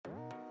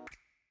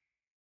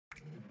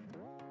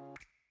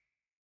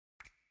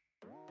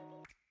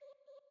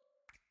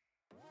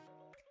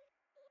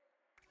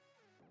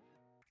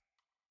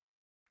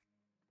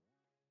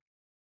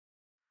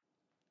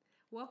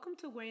Welcome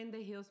to We're in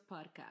the Hills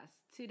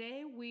podcast.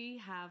 Today we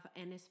have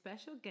an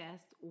special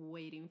guest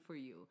waiting for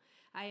you.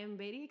 I am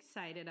very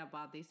excited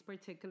about this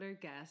particular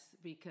guest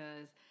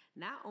because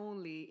not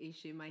only is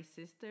she my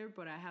sister,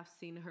 but I have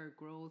seen her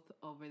growth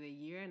over the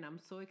year and I'm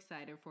so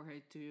excited for her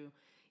to,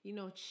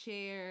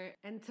 share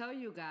and tell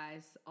you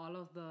guys all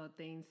of the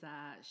things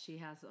that she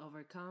has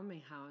overcome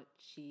and how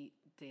she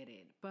did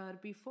it.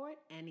 But before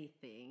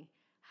anything,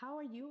 how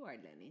are you,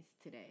 Arlenis,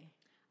 today?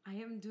 I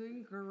am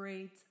doing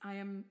great. I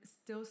am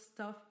still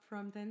stuffed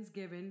from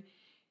Thanksgiving.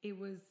 It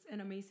was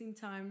an amazing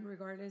time,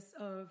 regardless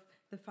of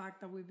the fact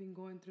that we've been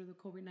going through the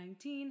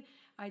COVID-19.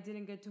 I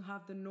didn't get to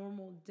have the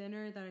normal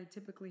dinner that I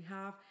typically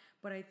have,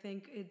 but I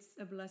think it's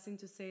a blessing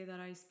to say that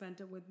I spent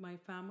it with my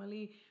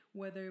family,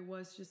 whether it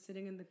was just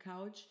sitting in the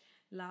couch,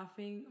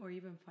 laughing, or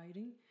even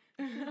fighting.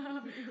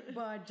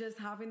 But just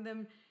having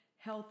them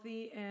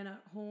healthy and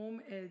at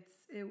home,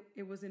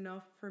 it was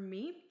enough for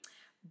me.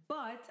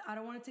 But I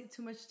don't want to take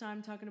too much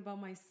time talking about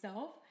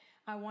myself.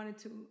 I wanted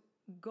to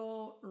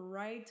go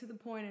right to the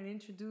point and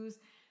introduce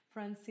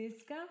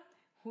Francisca,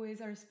 who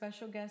is our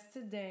special guest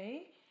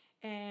today.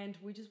 And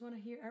we just want to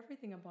hear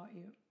everything about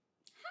you.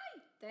 Hi,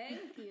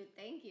 thank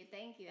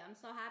you. I'm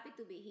so happy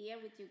to be here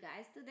with you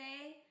guys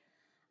today.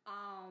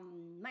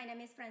 My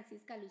name is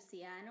Francisca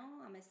Luciano.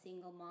 I'm a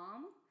single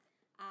mom.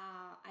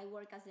 I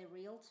work as a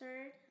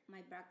realtor. My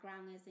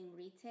background is in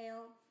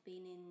retail,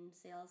 been in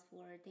sales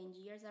for 10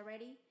 years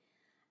already.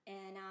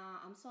 And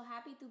I'm so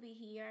happy to be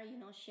here,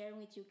 sharing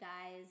with you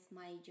guys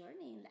my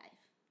journey in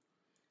life.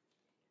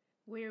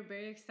 We're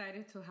very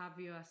excited to have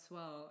you as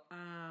well.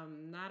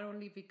 Not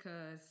only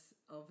because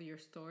of your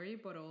story,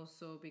 but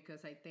also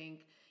because I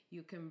think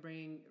you can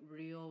bring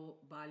real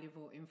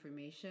valuable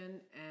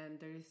information. And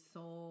there is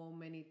so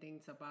many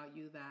things about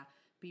you that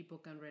people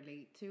can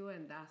relate to.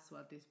 And that's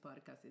what this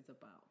podcast is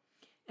about.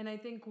 And I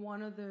think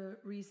one of the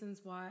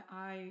reasons why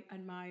I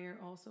admire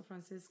also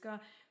Francisca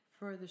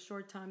for the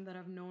short time that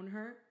I've known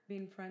her,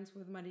 being friends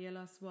with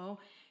Mariela as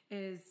well,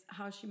 is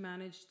how she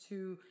managed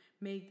to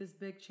make these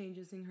big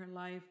changes in her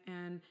life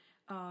and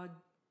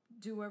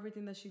do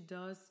everything that she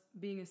does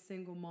being a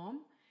single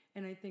mom.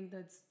 And I think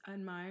that's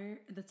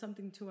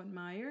something to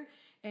admire.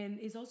 And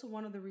it's also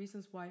one of the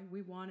reasons why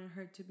we wanted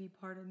her to be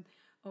part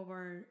of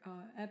our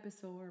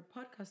episode or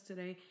podcast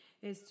today,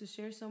 is to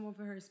share some of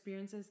her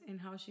experiences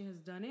and how she has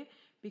done it,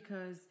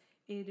 because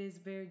it is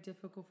very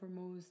difficult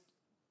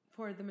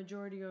for the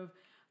majority of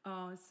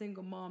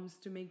single moms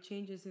to make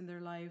changes in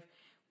their life.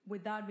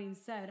 With that being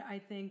said, I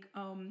think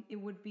it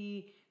would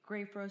be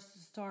great for us to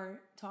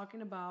start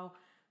talking about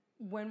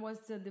when was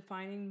the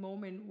defining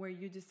moment where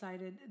you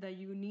decided that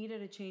you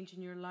needed a change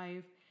in your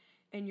life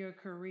and your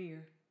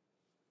career.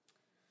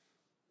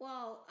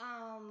 Well,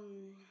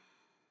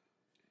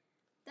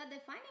 the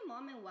defining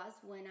moment was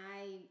when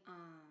I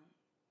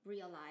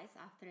realized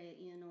after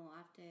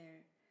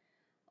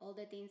all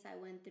the things I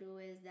went through,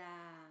 is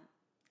that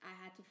I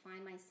had to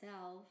find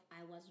myself.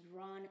 I was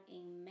wrong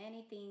in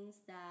many things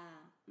that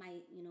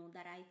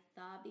that I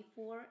thought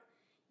before.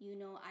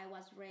 I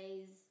was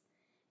raised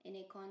in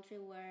a country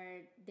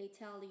where they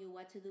tell you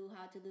what to do,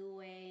 how to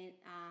do it,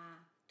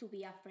 to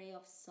be afraid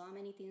of so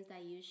many things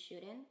that you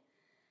shouldn't.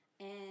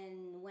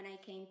 And when I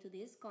came to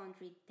this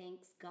country,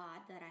 thanks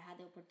God that I had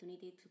the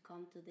opportunity to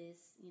come to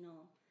this,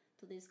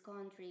 to this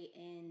country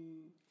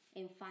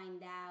and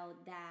find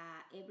out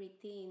that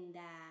everything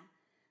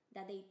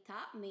that they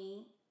taught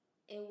me,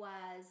 it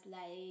was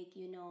like,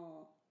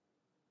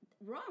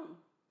 wrong.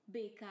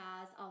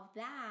 Because of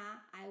that,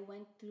 I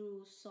went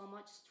through so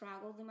much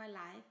struggles in my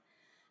life.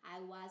 I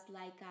was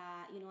like,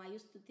 I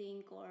used to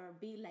think or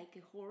be like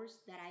a horse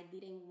that I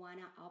didn't want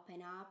to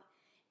open up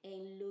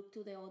and look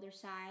to the other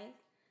side.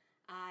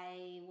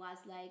 I was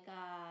like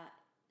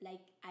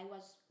I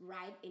was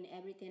right in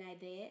everything I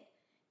did.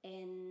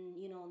 And,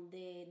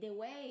 the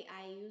way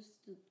I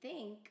used to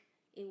think,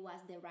 it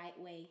was the right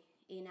way.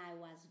 And I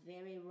was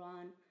very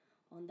wrong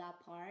on that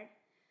part.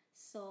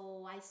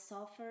 So I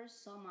suffered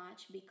so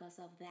much because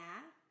of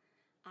that.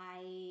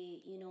 I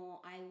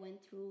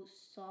went through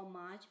so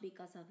much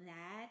because of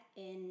that.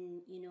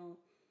 And,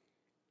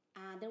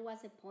 there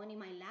was a point in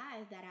my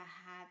life that I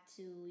had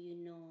to,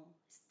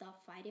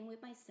 stop fighting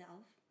with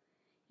myself,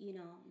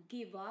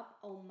 give up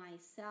on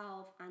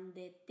myself and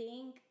the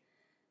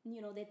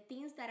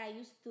things that I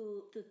used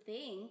to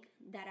think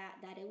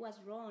that it was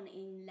wrong.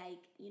 In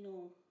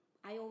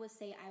I always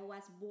say I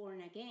was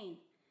born again,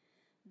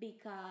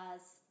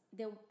 because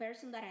the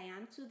person that I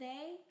am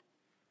today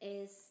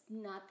is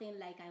nothing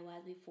like I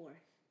was before.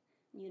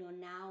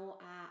 Now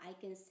I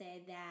can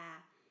say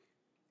that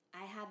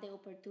I had the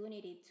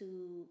opportunity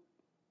to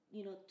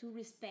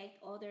respect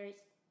others,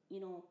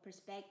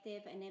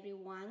 perspective and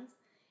everyone's,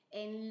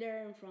 and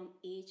learn from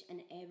each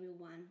and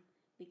everyone,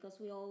 because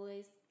we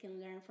always can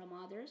learn from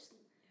others.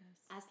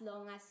 Yes. As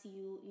long as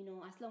you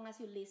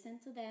listen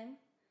to them.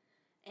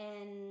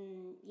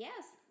 And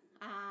yes,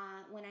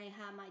 when I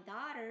had my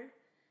daughter,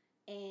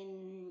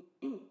 and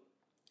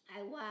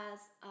I was,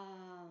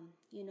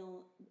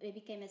 I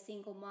became a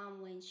single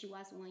mom when she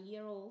was 1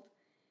 year old.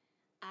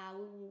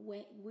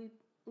 We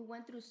we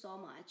went through so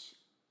much,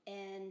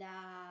 and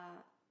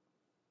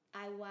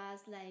I was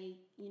like,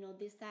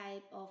 this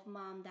type of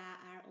mom that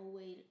are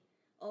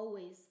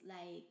always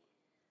like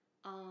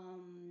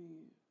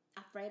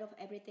afraid of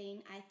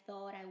everything. I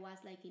thought I was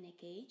like in a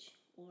cage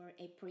or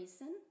a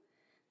prison,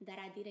 that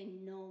I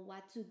didn't know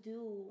what to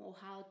do or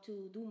how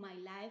to do my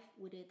life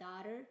with a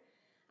daughter.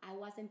 I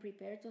wasn't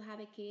prepared to have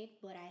a kid,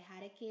 but I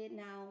had a kid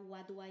now.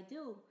 What do I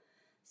do?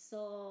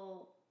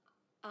 So,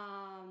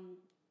 um,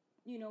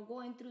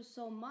 going through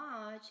so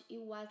much,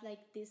 it was like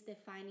this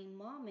defining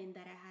moment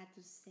that I had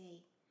to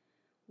say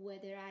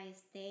whether I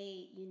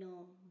stay,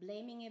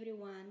 blaming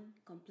everyone,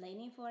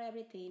 complaining for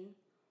everything,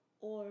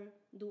 or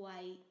do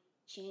I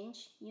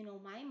change,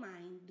 my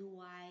mind?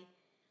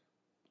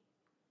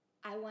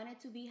 I wanted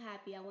to be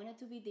happy, I wanted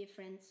to be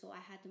different, so I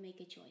had to make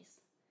a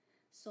choice.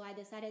 So I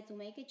decided to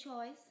make a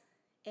choice,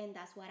 and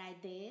that's what I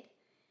did.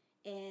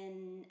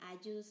 And I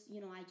just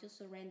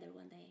surrendered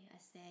one day. I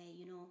say,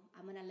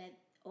 I'm gonna let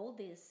all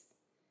this,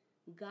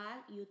 God,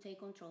 you take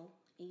control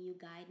and you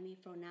guide me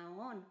from now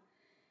on,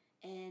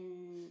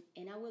 and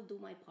I will do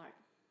my part.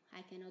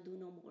 I cannot do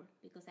no more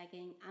because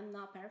I'm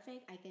not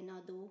perfect. I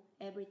cannot do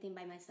everything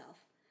by myself,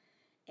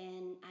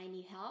 and I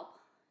need help.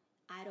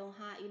 I don't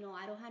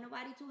have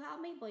nobody to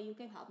help me, but you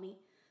can help me.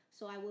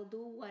 So I will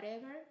do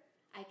whatever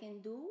I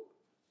can do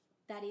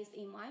that is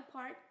in my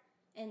part,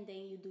 and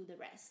then you do the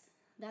rest.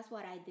 That's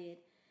what I did,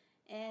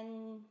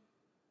 and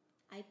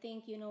I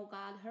think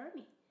God heard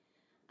me.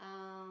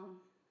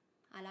 Um,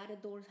 a lot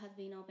of doors have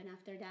been open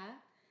after that.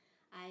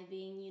 I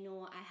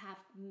have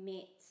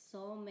met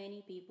so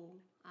many people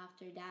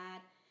after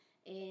that,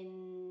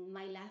 and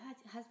my life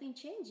has been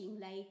changing.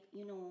 Like,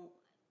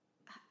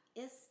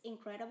 it's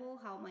incredible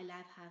how my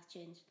life has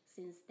changed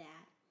since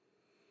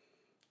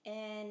that.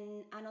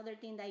 And another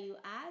thing that you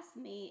asked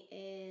me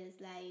is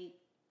like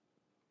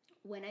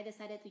when I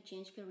decided to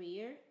change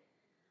career.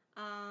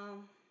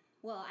 Um,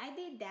 well, I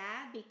did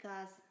that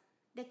because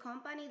the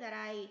company that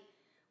I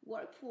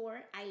work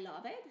for, I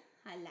love it.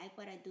 I like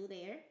what I do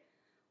there.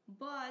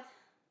 But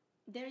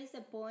there is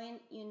a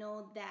point,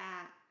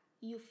 that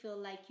you feel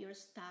like you're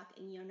stuck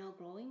and you're not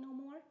growing no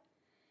more.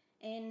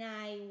 And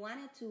I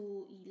wanted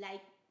to,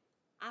 like,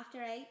 after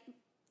I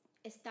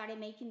started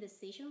making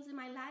decisions in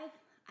my life,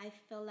 I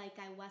felt like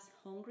I was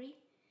hungry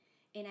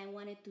and I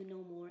wanted to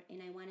know more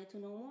and I wanted to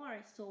know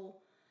more. So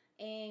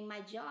in my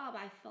job,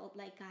 I felt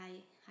like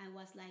I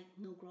was like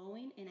no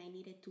growing, and I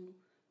needed to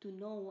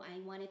know. I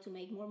wanted to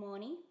make more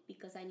money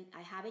because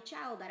I have a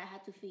child that I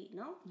had to feed,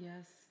 no?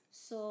 Yes.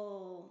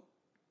 So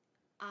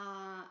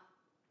I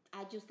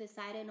just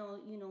decided, no,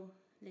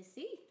 let's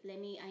see.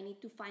 I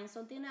need to find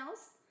something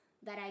else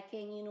that I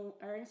can,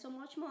 earn so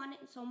much money,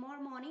 some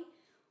more money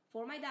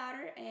for my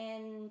daughter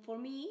and for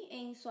me,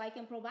 and so I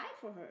can provide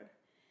for her.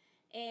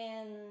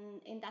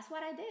 And that's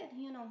what I did.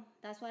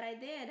 That's what I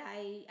did.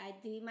 I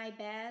did my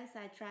best.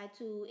 I tried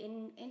to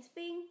in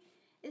Spain.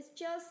 It's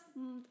just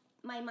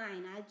my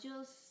mind. I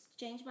just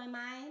changed my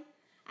mind.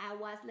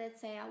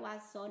 Let's say I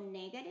was so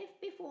negative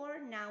before.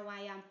 Now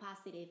I am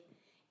positive.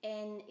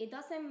 And it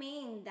doesn't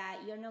mean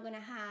that you're not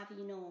gonna have,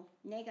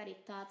 negative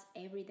thoughts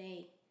every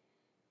day.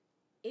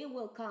 It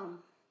will come,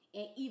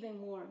 and even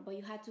more, but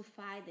you had to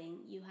fight them.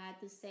 You had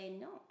to say,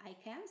 no, I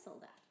cancel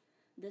that.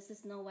 This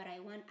is not what I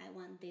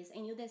want this.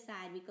 And you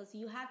decide, because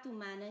you have to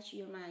manage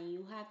your mind.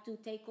 You have to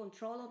take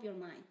control of your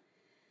mind.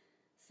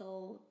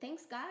 So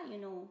thanks God,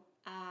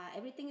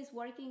 everything is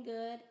working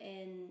good,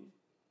 and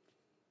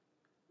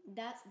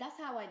that's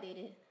how I did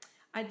it.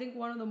 I think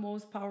one of the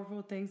most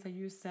powerful things that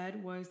you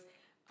said was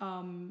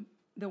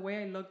the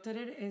way I looked at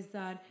it is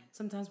that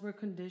sometimes we're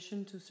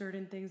conditioned to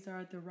certain things that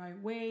are the right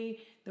way,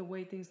 the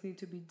way things need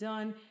to be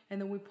done, and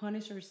then we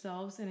punish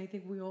ourselves. And I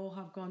think we all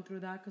have gone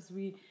through that because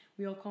we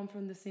all come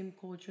from the same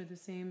culture, the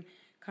same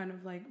kind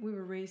of like we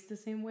were raised the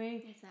same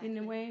way. Exactly. In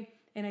a way.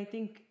 And I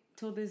think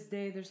till this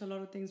day, there's a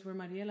lot of things where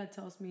Mariela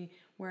tells me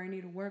where I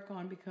need to work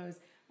on because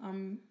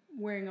I'm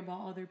worrying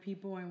about other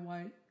people and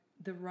what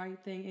the right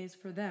thing is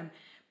for them.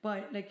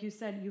 But like you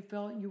said, you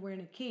felt you were in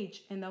a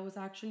cage, and that was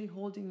actually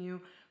holding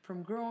you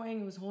from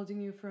growing. It was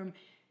holding you from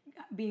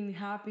being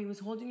happy. It was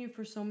holding you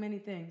for so many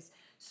things.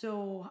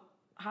 So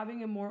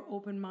having a more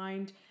open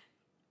mind,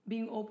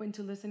 being open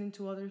to listening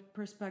to other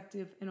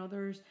perspective and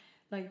others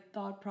like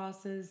thought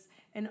process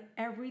and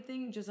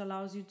everything just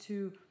allows you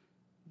to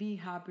be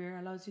happier,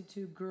 allows you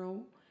to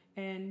grow,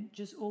 and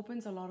just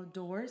opens a lot of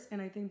doors.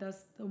 And I think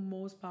that's the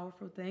most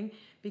powerful thing,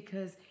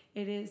 because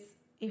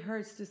it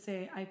hurts to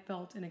say I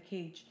felt in a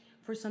cage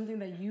for something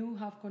that you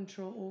have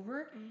control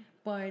over,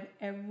 but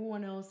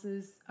everyone else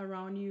is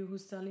around you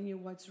who's telling you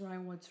what's right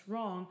and what's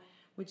wrong,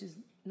 which is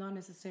not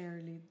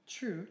necessarily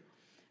true,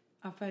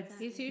 affects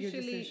your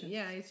decisions.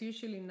 It's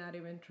usually not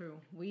even true.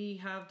 We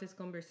have this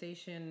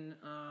conversation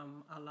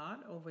a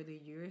lot over the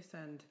years,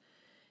 and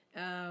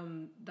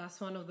that's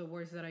one of the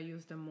words that I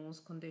use the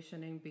most,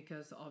 conditioning,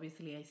 because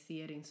obviously I see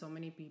it in so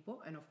many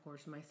people, and of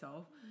course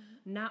myself.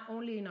 Not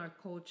only in our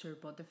culture,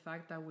 but the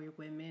fact that we're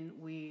women,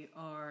 we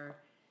are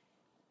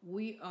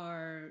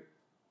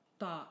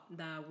taught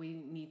that we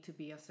need to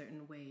be a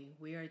certain way.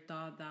 We are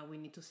taught that we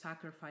need to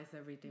sacrifice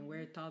everything.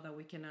 We're taught that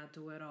we cannot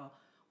do it all.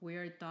 We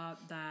are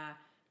taught that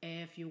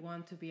if you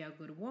want to be a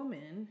good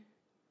woman,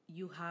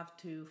 you have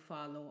to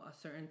follow a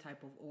certain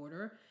type of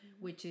order,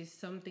 which is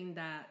something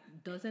that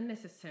doesn't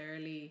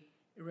necessarily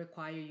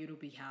require you to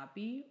be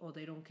happy, or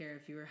they don't care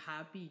if you're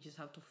happy, you just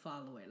have to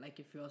follow it, like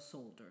if you're a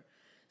soldier.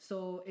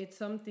 So it's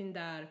something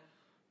that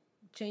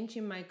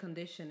changing my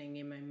conditioning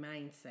in my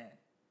mindset,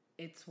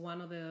 it's one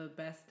of the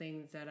best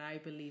things that I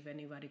believe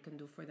anybody can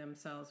do for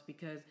themselves,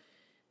 because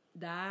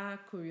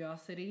that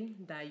curiosity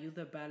that you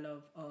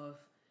develop of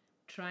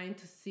trying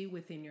to see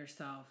within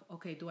yourself,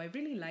 okay, do I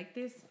really like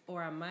this,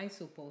 or am I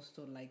supposed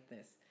to like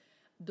this?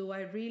 Do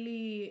I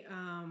really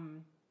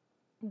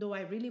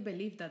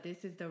believe that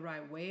this is the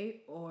right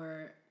way,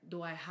 or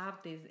do I have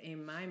this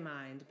in my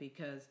mind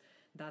because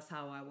that's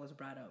how I was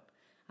brought up?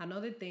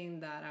 Another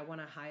thing that I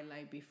want to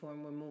highlight before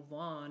we move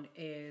on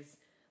is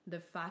the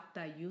fact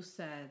that you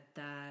said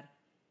that,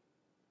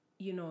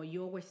 you know,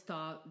 you always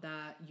thought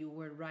that you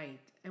were right.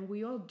 And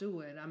we all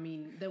do it. I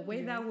mean, the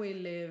way that we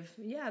live,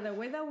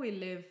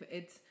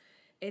 it's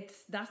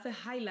that's the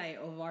highlight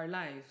of our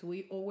lives.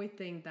 We always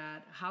think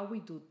that how we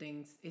do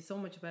things is so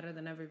much better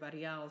than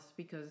everybody else,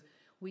 because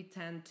we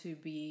tend to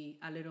be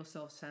a little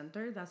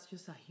self-centered. That's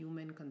just a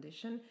human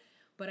condition.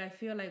 But I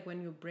feel like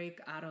when you break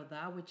out of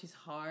that, which is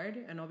hard,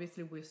 and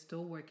obviously we're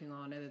still working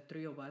on it, the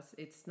three of us,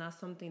 it's not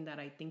something that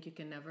I think you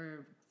can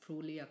never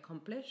fully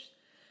accomplish.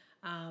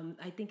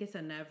 I think it's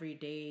an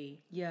everyday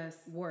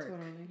work.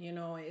 Totally. You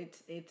know,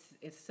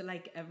 it's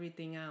like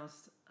everything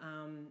else.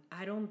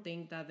 I don't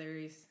think that there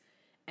is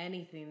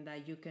anything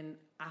that you can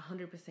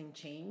 100%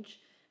 change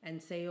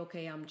and say,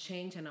 okay, I'm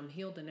changed and I'm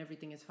healed and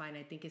everything is fine.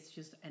 I think it's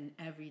just an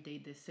everyday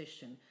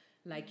decision.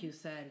 Like you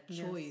said,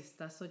 choice.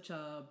 That's such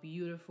a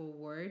beautiful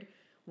word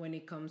when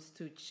it comes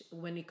to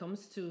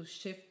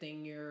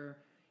shifting your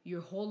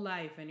whole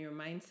life and your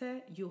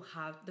mindset.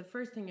 The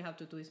first thing you have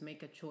to do is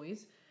make a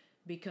choice,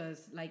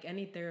 because like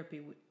any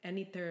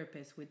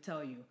therapist would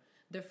tell you,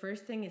 the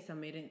first thing is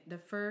admitting the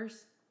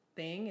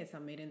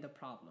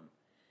problem,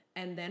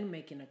 and then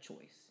making a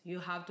choice.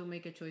 You have to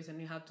make a choice, and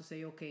you have to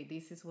say, okay,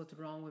 this is what's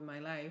wrong with my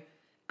life.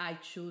 I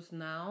choose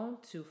now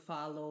to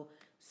follow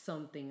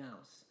something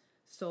else.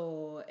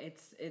 So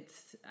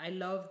I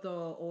love the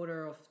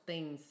order of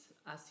things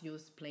as you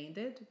explained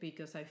it,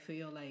 because I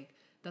feel like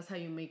that's how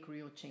you make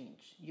real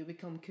change. You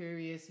become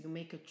curious, you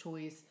make a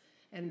choice,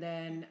 and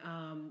then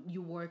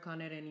you work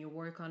on it and you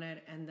work on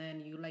it, and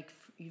then you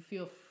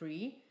feel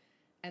free,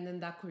 and then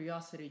that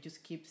curiosity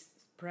just keeps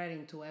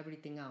spreading to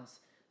everything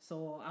else.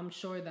 So I'm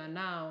sure that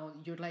now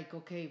you're like,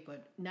 okay,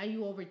 but now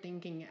you're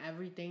overthinking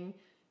everything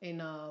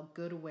in a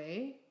good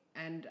way,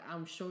 and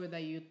I'm sure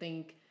that you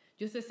think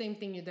just the same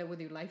thing you did with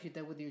your life, you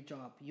did with your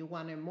job. You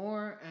wanted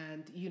more,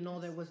 and you know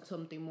there was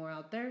something more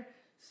out there,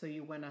 so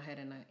you went ahead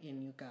and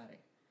you got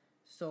it.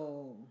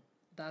 So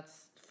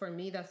for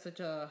me, that's such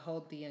a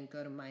healthy and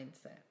good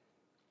mindset.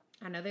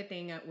 Another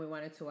thing that we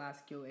wanted to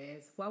ask you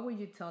is, what would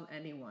you tell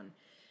anyone,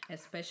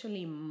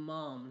 especially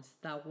moms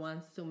that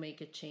wants to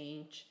make a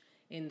change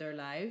in their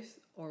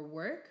lives or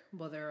work,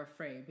 but they're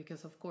afraid?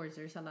 Because of course,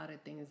 there's a lot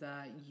of things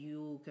that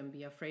you can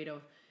be afraid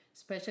of,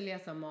 especially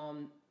as a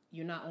mom.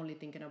 You're not only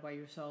thinking about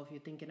yourself,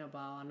 you're thinking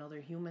about another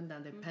human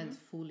that depends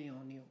fully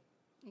on you.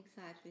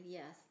 Exactly,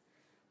 yes.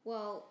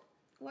 Well,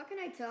 what can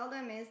I tell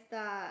them is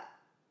that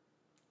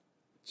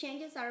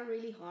changes are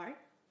really hard.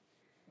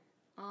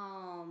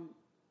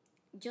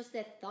 Just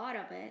the thought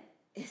of it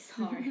is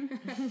hard.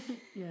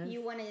 Yes.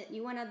 You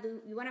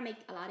wanna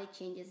make a lot of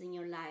changes in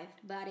your life,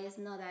 but it's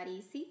not that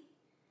easy.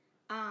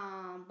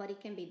 But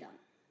it can be done.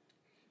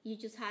 You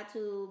just have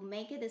to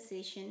make a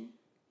decision.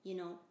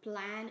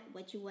 Plan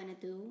what you wanna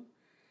do.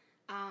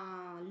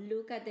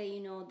 Look at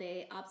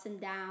the ups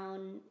and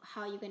downs,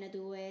 how you're gonna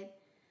do it,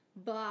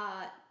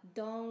 but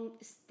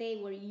don't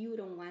stay where you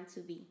don't want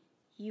to be.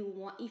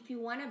 If you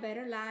want a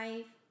better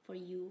life for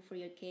you, for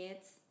your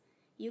kids,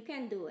 you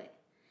can do it.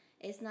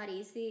 It's not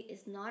easy.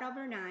 It's not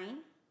overnight.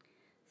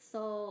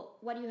 So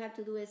what you have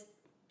to do is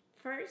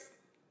first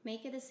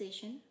make a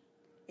decision.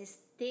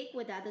 Stick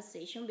with that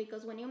decision,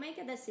 because when you make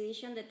a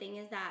decision, the thing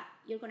is that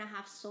you're gonna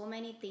have so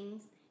many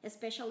things,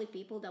 especially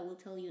people that will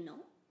tell you no,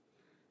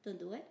 don't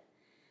do it.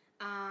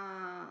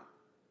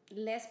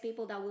 Less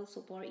people that will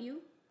support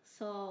you.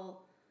 So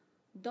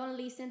don't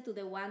listen to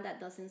the one that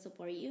doesn't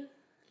support you.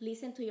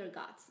 Listen to your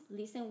guts.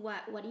 Listen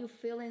what you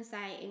feel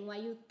inside and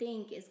what you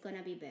think is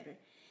gonna be better.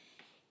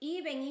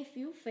 Even if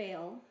you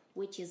fail,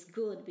 which is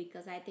good,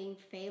 because I think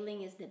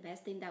failing is the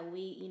best thing that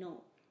we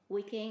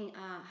can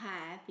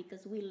have,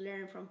 because we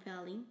learn from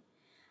failing.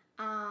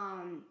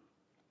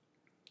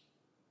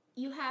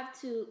 You have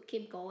to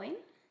keep going.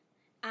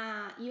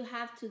 You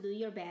have to do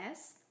your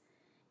best.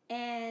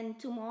 And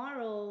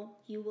tomorrow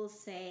you will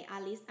say,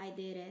 at least I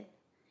did it.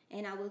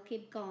 And I will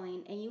keep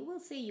going. And you will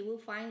see, you will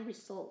find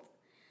results.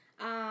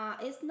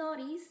 It's not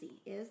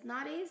easy. It's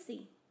not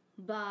easy.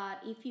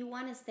 But if you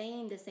want to stay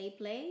in the same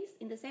place,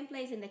 in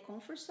the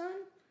comfort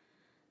zone,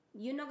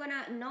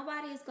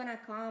 nobody is gonna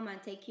come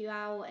and take you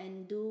out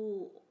and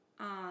do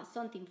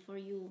something for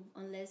you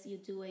unless you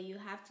do it. You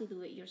have to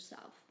do it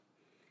yourself.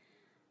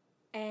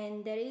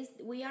 And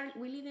we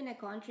live in a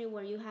country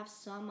where you have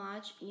so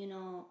much,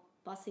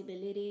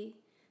 possibility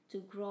to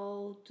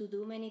grow, to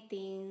do many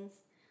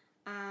things,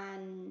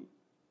 and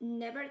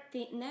never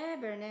think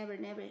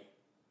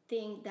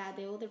that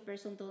the other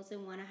person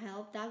doesn't want to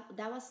help.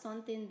 That was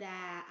something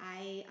that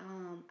I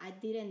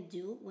didn't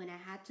do when I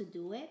had to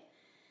do it.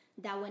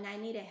 That when I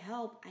needed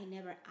help, I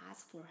never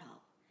asked for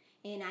help,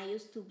 and I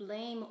used to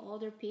blame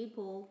other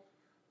people.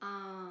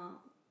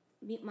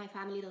 My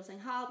family doesn't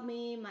help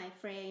me. My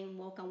friend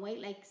walk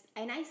away.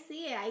 And I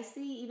see it. I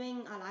see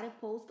even a lot of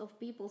posts of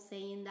people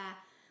saying that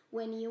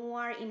when you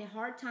are in a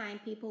hard time,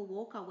 people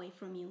walk away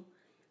from you.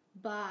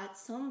 But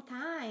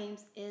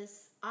sometimes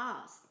it's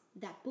us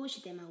that push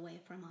them away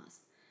from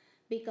us.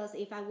 Because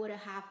if I would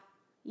have,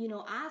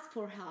 asked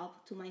for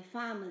help to my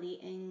family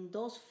and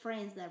those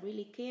friends that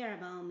really care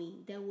about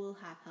me, they will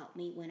have helped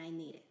me when I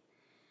need it.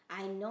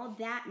 I know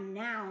that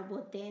now,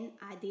 but then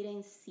I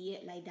didn't see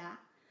it like that.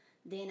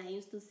 Then I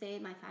used to say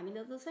my family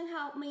doesn't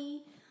help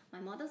me, my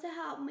mom doesn't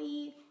help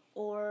me,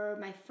 or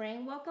my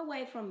friend walk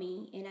away from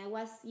me. And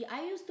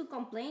I used to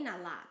complain a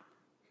lot.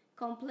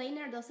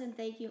 Complainer doesn't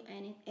take you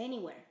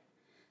anywhere.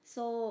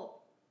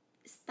 So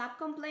stop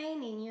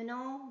complaining,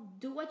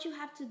 do what you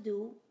have to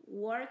do,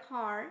 work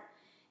hard,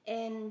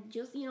 and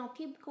just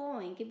keep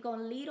going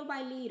little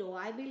by little.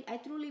 I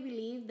truly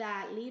believe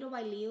that little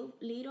by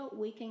little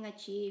we can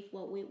achieve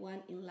what we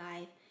want in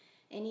life.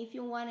 And if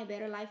you want a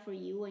better life for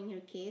you and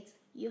your kids,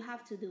 you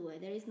have to do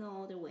it. There is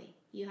no other way.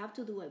 You have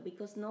to do it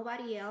because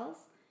nobody else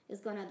is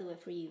gonna do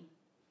it for you.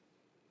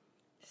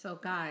 So,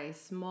 guys,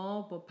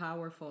 small but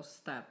powerful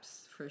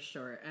steps for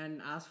sure,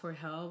 and ask for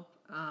help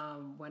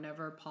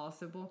whenever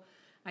possible.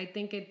 I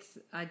think it's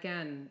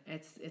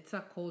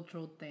a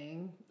cultural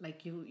thing.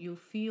 Like you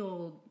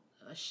feel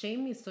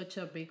shame is such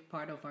a big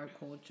part of our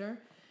culture,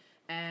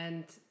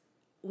 and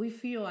we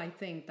feel, I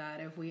think, that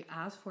if we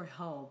ask for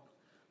help,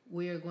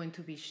 we are going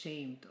to be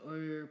shamed,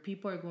 or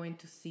people are going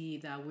to see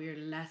that we're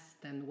less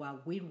than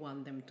what we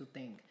want them to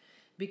think.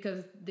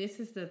 Because this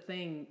is the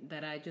thing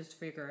that I just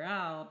figured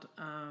out,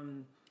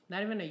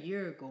 not even a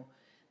year ago,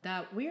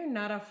 that we are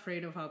not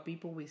afraid of how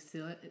people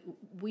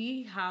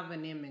we have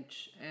an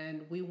image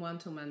and we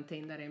want to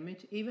maintain that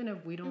image. Even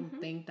if we don't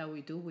think that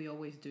we do, we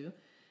always do.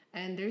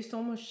 And there's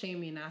so much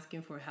shame in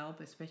asking for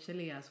help,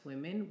 especially as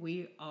women.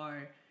 We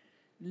are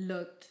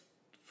looked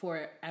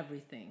for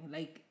everything.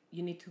 Like,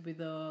 you need to be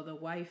the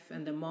wife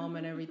and the mom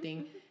and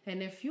everything.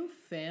 And if you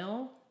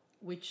fail,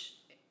 which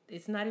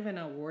it's not even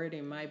a word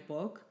in my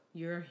book,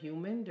 you're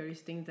human. There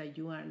is things that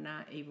you are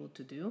not able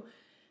to do.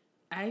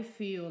 I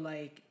feel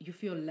like you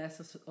feel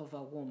less of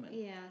a woman.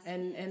 Yes.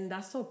 And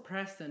that's so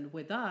present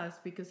with us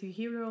because you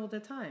hear it all the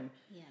time.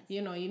 Yes.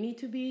 You need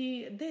to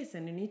be this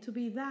and you need to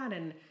be that.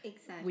 And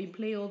exactly. We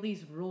play all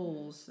these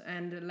roles.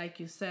 And like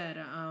you said,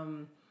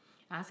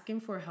 asking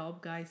for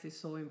help, guys, is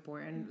so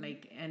important.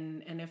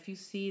 And if you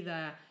see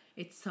that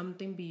it's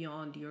something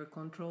beyond your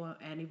control,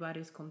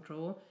 anybody's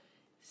control,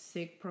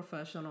 seek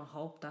professional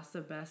help. That's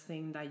the best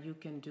thing that you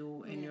can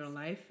do in your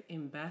life.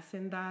 Invest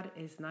in that.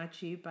 It's not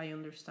cheap, I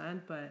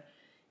understand, but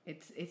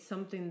it's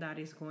something that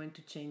is going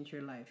to change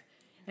your life.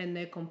 And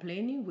the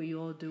complaining, we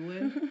all do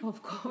it,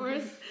 of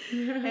course.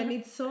 And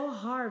it's so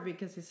hard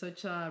because it's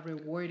such a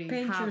rewarding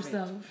Paint habit.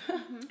 yourself.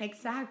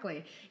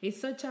 Exactly. It's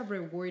such a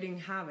rewarding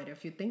habit.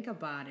 If you think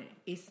about it,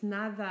 it's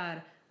not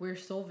that we're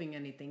solving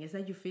anything. It's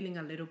that you're feeling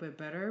a little bit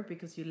better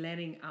because you're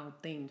letting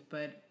out things.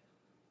 But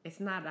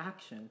it's not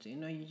actions,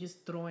 you're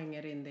just throwing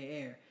it in the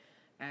air.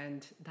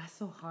 And that's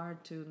so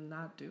hard to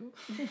not do.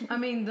 I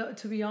mean,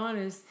 to be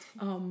honest,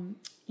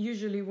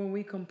 usually when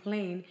we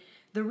complain,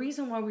 the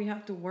reason why we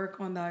have to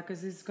work on that,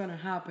 because it's going to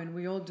happen.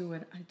 We all do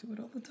it. I do it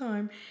all the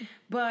time.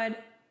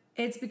 But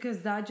it's because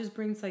that just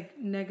brings like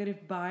negative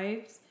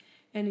vibes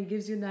and it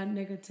gives you that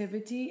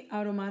negativity.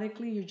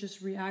 Automatically, you're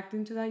just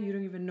reacting to that. You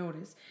don't even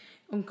notice.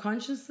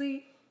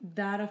 Unconsciously,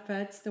 that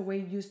affects the way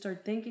you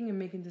start thinking and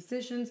making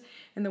decisions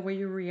and the way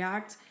you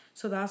react.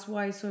 So that's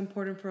why it's so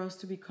important for us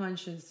to be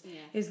conscious. Yeah.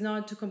 It's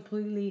not to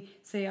completely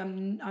say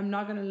I'm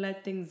not gonna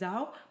let things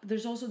out, but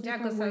there's also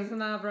different ways. That's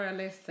not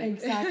realistic.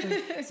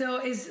 Exactly. So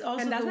it's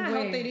also and that's the not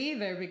way. healthy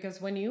either,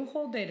 because when you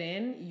hold it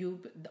in,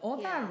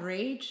 that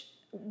rage.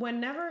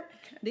 Whenever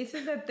this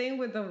is the thing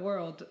with the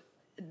world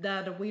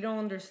that we don't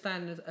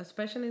understand,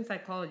 especially in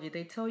psychology,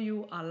 they tell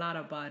you a lot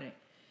about it.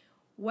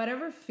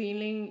 Whatever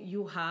feeling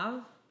you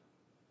have,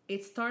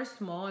 it starts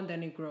small and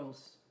then it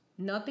grows.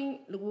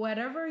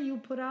 Whatever you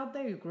put out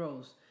there, it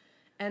grows.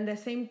 And the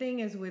same thing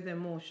is with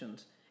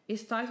emotions. It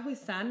starts with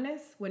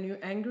sadness. When you're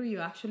angry,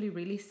 you're actually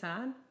really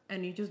sad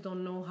and you just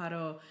don't know how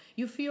to...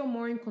 You feel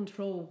more in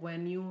control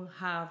when you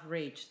have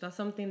rage. That's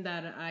something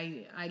that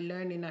I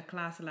learned in a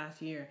class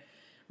last year.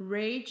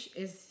 Rage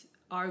is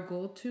our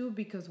go-to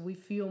because we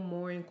feel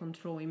more in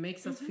control. It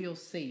makes us feel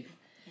safe.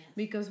 Yes.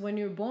 Because when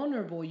you're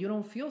vulnerable, you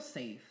don't feel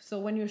safe. So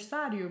when you're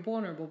sad, you're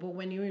vulnerable. But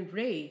when you're in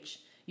rage,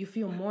 you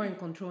feel more in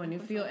control, and you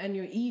feel, and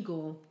your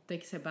ego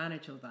takes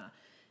advantage of that.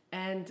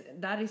 And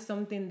that is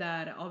something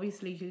that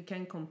obviously you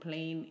can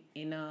complain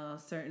in a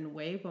certain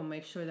way, but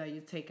make sure that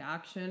you take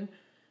action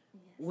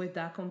with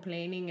that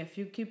complaining. If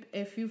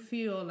you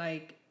feel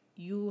like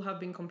you have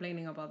been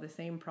complaining about the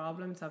same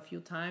problems a few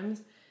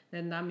times,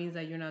 then that means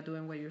that you're not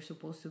doing what you're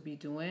supposed to be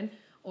doing,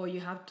 or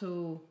you have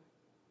to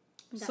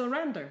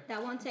surrender.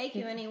 That won't take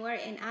you anywhere.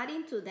 And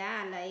adding to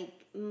that,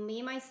 like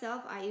me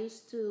myself, I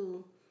used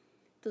to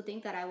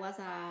think that I was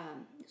a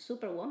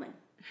superwoman.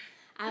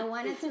 I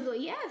wanted to do,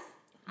 yes,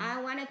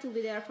 I wanted to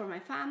be there for my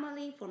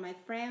family, for my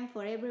friend,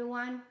 for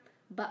everyone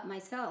but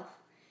myself.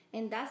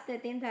 And that's the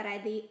thing that I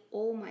did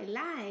all my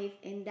life.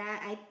 And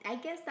that I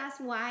guess that's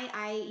why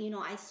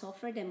I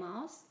suffered the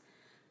most,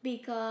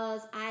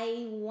 because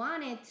I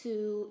wanted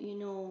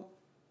to,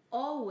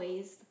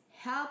 always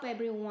help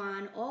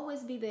everyone,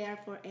 always be there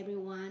for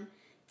everyone,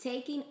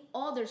 taking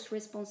others'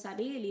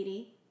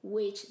 responsibility,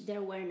 which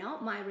there were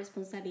not my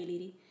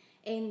responsibility.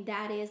 And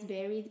that is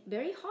very,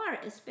 very hard,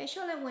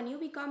 especially when you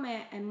become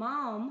a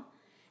mom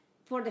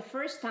for the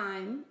first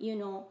time,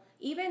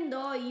 even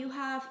though you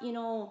have,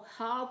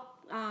 help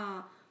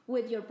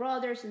with your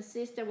brothers and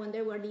sisters when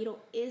they were little,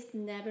 it's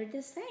never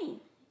the same.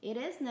 It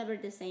is never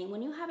the same.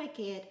 When you have a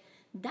kid,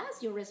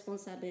 that's your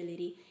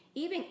responsibility.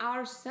 Even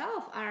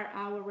ourselves are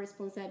our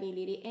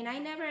responsibility. And I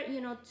never,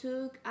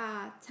 took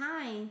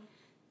time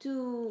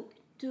to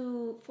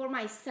for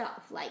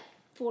myself, like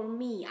for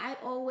me. I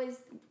always,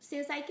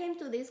 since I came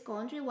to this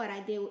country, what I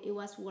did, it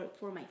was work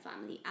for my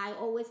family. I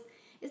always,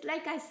 it's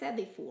like I said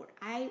before,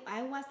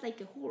 I was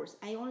like a horse.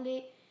 I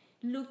only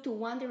looked to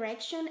one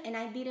direction, and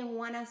I didn't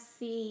want to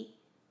see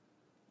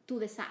to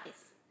the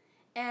sides.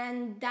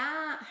 And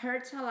that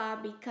hurts a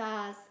lot,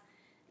 because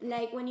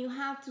like when you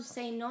have to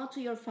say no to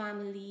your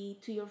family,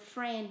 to your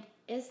friend,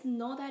 it's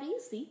not that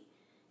easy.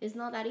 It's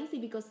not that easy,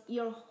 because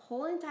your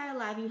whole entire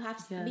life you have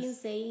been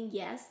saying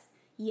yes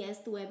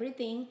to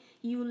everything.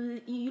 You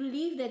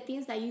leave the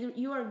things that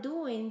you are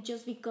doing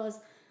just because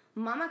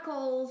mama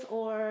calls,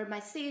 or my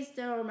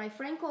sister or my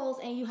friend calls,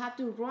 and you have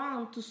to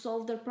run to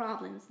solve their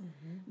problems.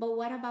 But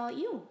what about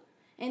you?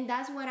 And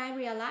that's what I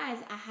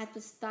realized. I had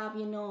to stop.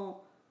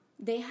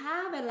 They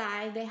have a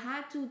life. They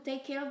had to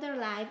take care of their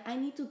life. I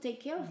need to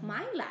take care of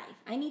my life.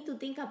 I need to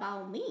think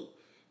about me,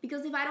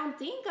 because if I don't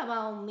think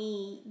about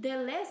me, the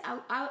less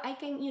I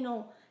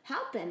can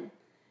help them.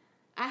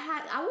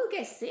 I will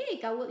get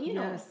sick. I will,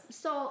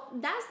 So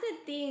that's the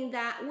thing,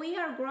 that we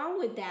are grown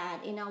with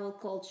that in our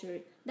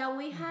culture, that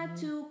we had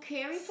to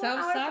carry for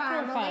our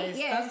family.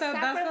 Yes,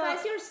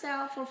 sacrifice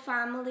yourself for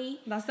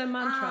family. That's the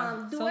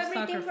mantra. Do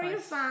everything for your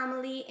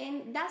family,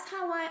 and that's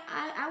how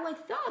I always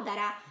thought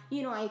that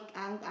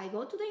I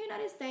go to the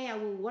United States, I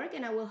will work,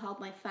 and I will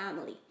help my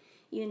family.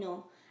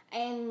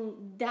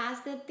 And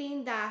that's the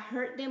thing that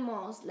hurt the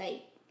most.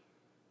 Like,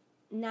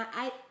 now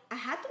I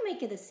had to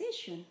make a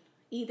decision.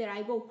 Either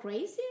I go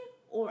crazy,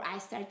 or I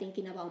start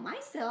thinking about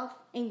myself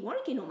and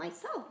working on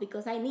myself,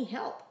 because I need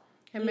help.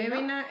 And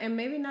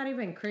maybe not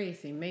even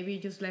crazy.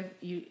 Maybe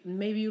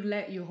you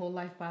let your whole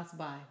life pass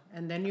by,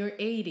 and then you're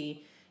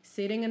 80,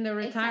 sitting in the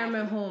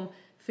retirement home,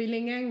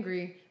 feeling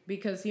angry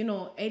because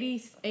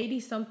 80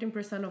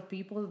 something% of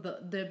people,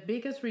 the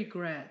biggest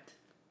regret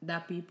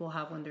that people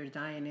have when they're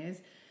dying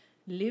is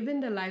living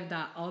the life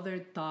that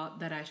others thought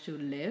that I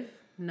should live,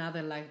 not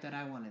the life that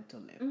I wanted to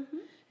live.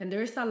 And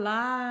there's a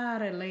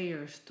lot of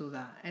layers to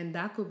that. And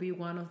that could be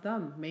one of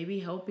them. Maybe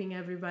helping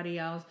everybody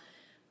else.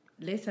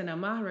 Listen,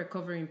 I'm a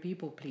recovering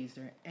people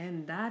pleaser.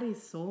 And that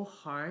is so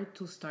hard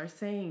to start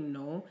saying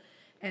no.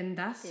 And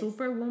that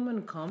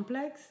superwoman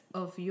complex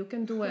of you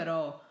can do it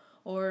all.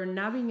 Or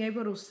not being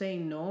able to say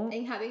no.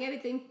 And having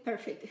everything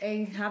perfect.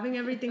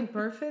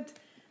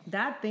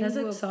 That thing That's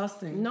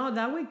exhausting. No,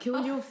 that would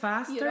kill you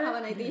faster. You don't have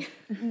an idea.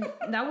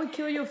 That would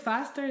kill you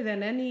faster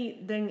than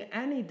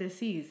any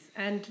disease.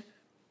 And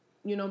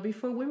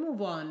before we move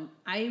on,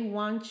 I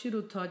want you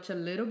to touch a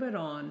little bit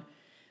on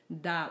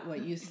that,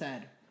 what you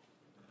said.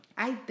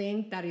 I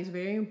think that is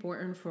very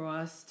important for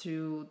us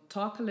to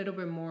talk a little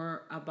bit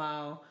more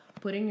about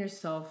putting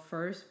yourself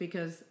first,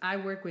 because I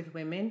work with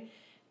women,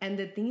 and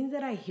the things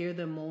that I hear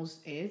the most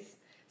is,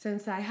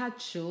 since I had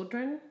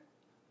children,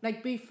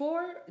 like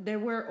before, they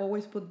were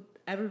always put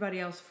everybody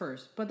else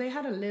first, but they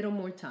had a little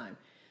more time.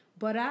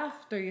 But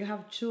after you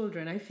have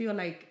children, I feel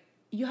like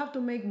you have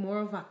to make more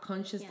of a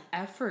conscious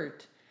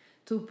effort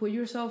to put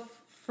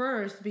yourself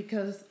first,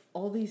 because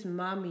all these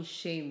mommy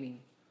shaming.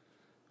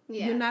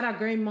 Yeah. You're not a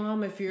great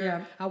mom if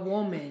you're a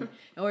woman,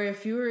 or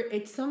if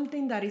it's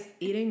something that is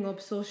eating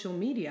up social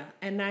media.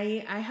 And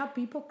I have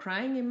people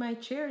crying in my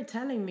chair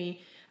telling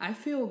me, I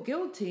feel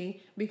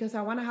guilty because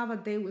I want to have a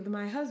date with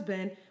my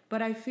husband,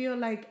 but I feel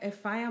like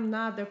if I am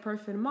not the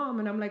perfect mom,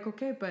 and I'm like,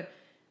 okay, but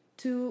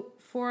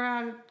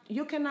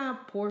you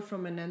cannot pour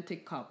from an empty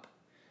cup.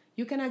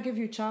 You cannot give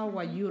your child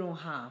what you don't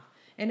have.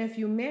 And if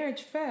your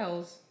marriage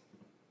fails,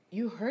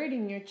 you're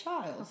hurting your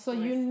child. So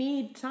you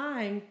need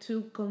time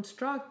to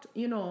construct,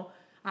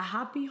 a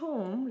happy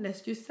home, let's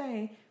just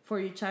say, for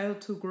your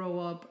child to grow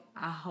up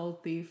a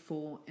healthy,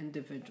 full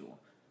individual.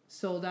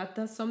 So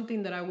that's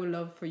something that I would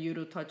love for you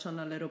to touch on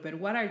a little bit.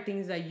 What are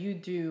things that you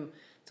do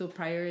to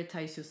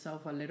prioritize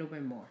yourself a little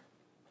bit more?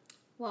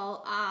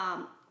 Well,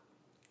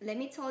 let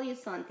me tell you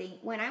something.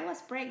 When I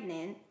was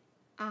pregnant,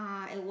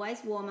 a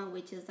wise woman,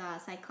 which is a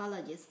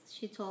psychologist,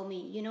 she told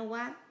me, you know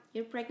what?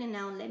 You're pregnant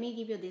now. Let me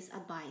give you this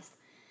advice.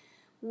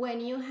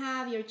 When you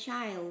have your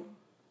child,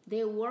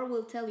 the world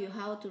will tell you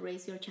how to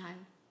raise your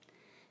child.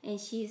 And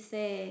she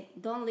said,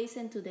 don't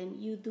listen to them.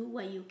 You do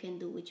what you can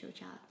do with your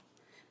child,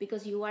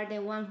 because you are the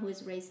one who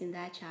is raising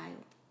that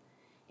child.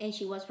 And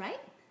she was right.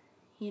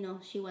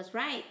 She was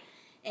right.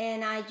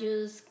 And I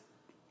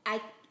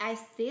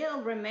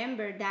still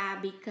remember that,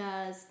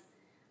 because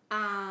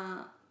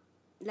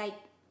like,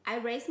 I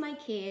raised my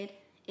kid,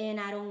 and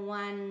I don't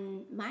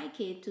want my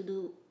kid to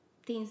do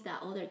things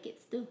that other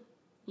kids do.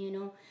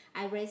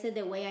 I raise it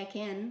the way I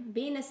can.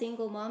 Being a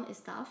single mom is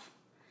tough.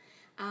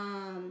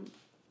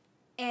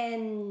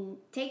 And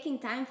taking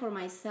time for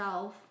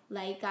myself,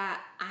 like I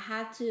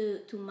had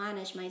to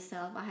manage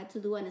myself. I had to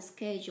do a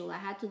schedule. I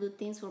had to do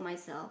things for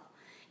myself.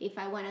 If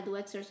I want to do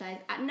exercise,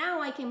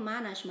 now I can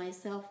manage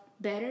myself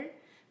better,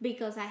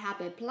 because I have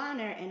a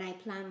planner and I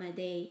plan my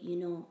day,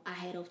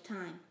 ahead of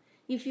time.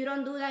 If you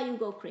don't do that, you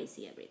go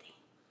crazy every day.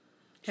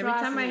 Every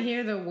time I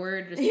hear the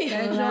word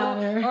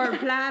schedule or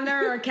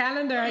planner or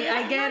calendar,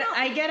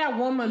 I get a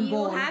woman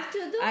bone. You have to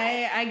do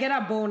it. I get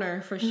a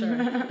boner for sure.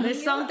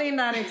 There's something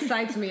that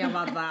excites me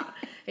about that.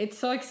 It's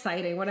so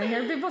exciting. When I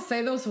hear people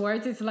say those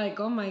words, it's like,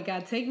 oh my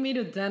God, take me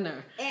to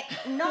dinner.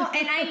 And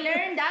I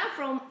learned that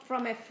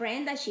from a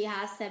friend that she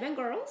has 7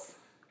 girls.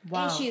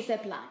 Wow. And she's a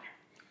planner.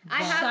 Wow.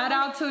 Shout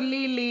out to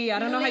Lily. I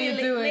don't know how you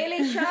do it.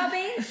 Lily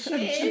Chauvin.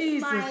 She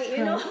is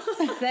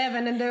my,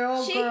 7, and they're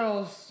all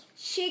girls.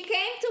 She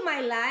came to my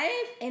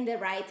life in the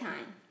right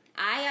time.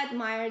 I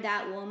admire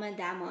that woman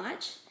that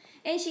much.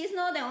 And she's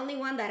not the only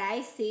one that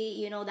I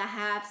see, that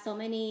have so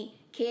many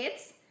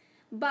kids.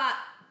 But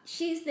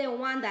she's the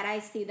one that I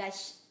see that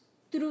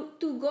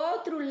to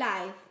go through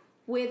life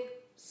with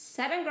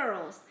 7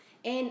 girls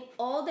and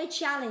all the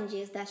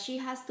challenges that she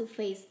has to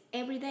face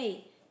every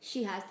day,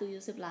 she has to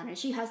use a planner.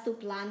 She has to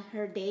plan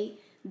her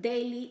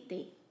daily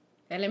day.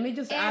 And let me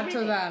just add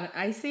to that.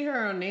 I see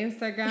her on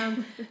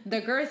Instagram. The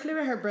girl is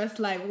living her best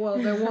life. Well,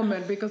 the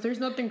woman, because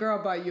there's nothing girl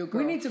about you, girl.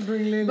 We need to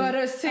bring Lily.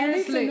 But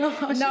seriously,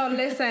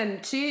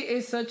 listen. She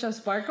is such a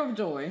spark of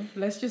joy.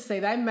 Let's just say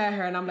that I met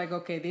her, and I'm like,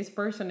 okay, this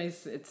person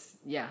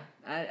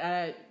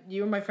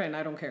you're my friend.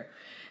 I don't care.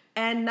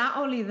 And not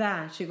only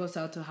that, she goes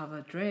out to have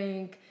a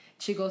drink.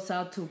 She goes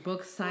out to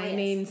book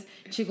signings.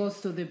 Yes. She goes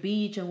to the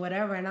beach and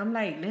whatever. And I'm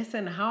like,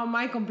 listen, how am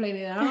I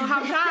complaining? I don't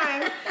have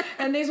time.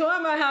 And this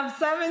woman have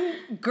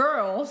 7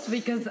 girls,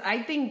 because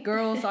I think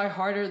girls are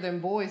harder than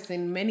boys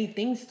in many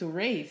things to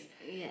raise.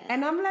 Yes.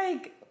 And I'm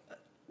like,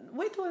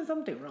 we're doing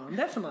something wrong,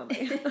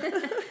 definitely.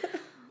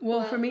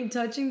 Well, for me,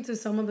 touching to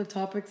some of the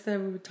topics that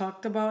we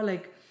talked about,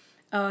 like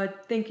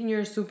thinking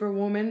you're a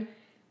superwoman,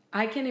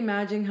 I can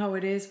imagine how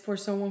it is for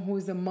someone who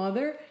is a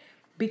mother,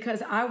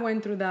 because I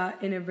went through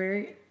that in a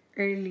very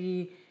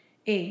early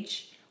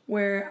age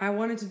where I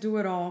wanted to do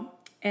it all,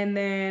 and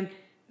then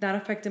that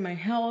affected my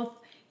health.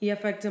 It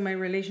affected my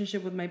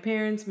relationship with my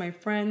parents, my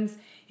friends.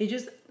 It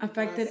just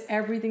affected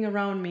everything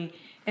around me,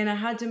 and I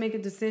had to make a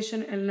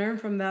decision and learn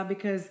from that,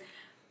 because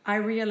I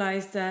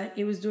realized that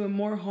it was doing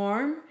more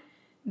harm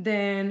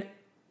than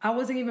I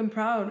wasn't even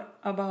proud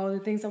about the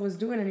things I was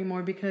doing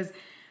anymore, because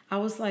I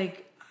was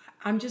like,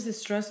 I'm just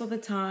stressed all the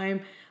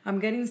time. I'm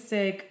getting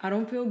sick. I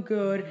don't feel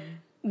good.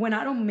 When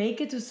I don't make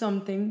it to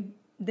something,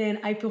 then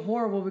I feel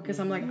horrible, because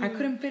I'm like, I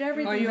couldn't fit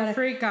everything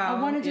that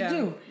I wanted to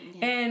do.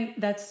 Yeah. And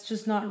that's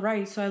just not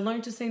right. So I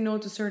learned to say no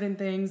to certain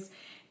things.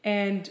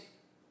 And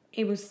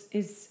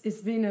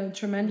it's been a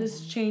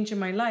tremendous change in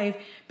my life,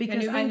 because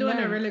and you've been doing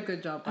a really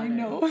good job on I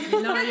know.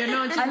 No, you're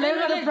not. I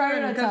learned how to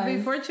prioritize. Because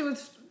before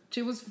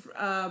she was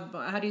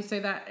how do you say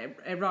that?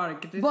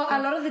 Erotic. But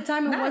a lot of the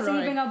time it wasn't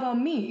even about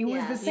me. It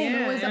was the same.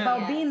 It was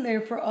about being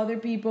there for other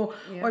people,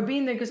 or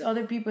being there because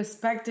other people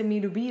expected me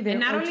to be there.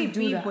 And not only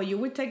people, that. You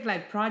would take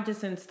like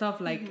projects and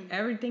stuff, like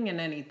everything and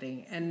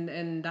anything,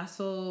 and that's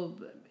all.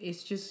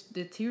 It just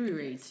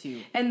deteriorates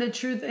you. And the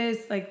truth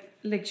is,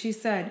 like she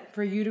said,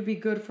 for you to be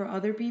good for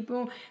other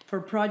people, for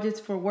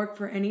projects, for work,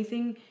 for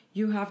anything,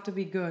 you have to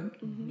be good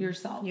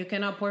yourself. You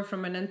cannot pour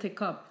from an empty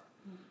cup.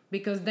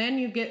 Because then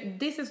you get,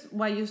 this is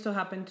what used to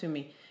happen to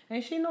me.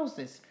 And she knows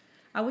this.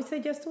 I would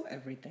say yes to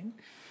everything.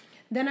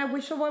 Then I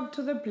would show up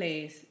to the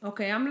place.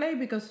 Okay, I'm late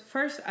because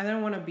first I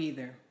didn't want to be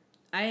there.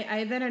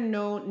 I didn't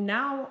know.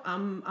 Now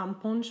I'm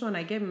poncho and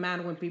I get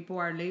mad when people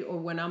are late, or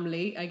when I'm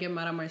late, I get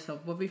mad at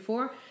myself. But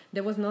before,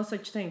 there was no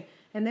such thing.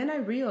 And then I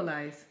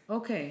realized,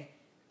 okay,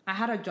 I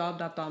had a job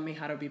that taught me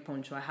how to be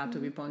poncho. I had to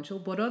be poncho.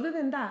 But other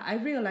than that, I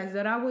realized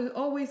that I was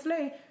always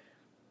late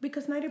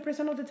because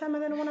 90% of the time I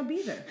didn't want to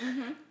be there.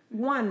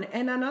 One,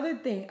 and another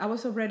thing, I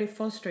was already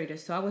frustrated,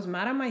 so I was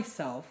mad at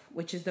myself,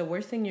 which is the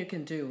worst thing you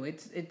can do.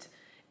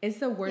 It's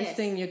the worst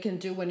thing you can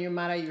do when you're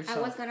mad at yourself.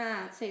 I was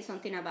gonna say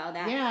something about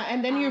that. Yeah,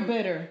 and then you're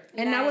bitter.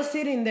 And I was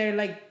sitting there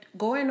like,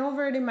 going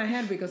over it in my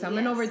head because I'm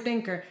an Yes.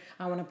 overthinker.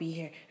 I want to be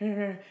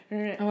here.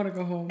 I want to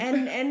go home.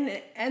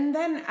 And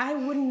then I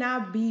would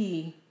not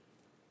be,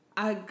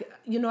 I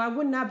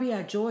would not be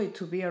a joy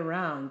to be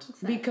around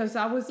because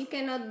You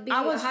cannot be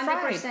I was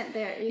 100%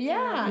 there. You yeah,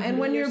 cannot and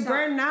be when you're yourself.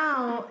 burned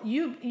out,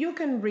 you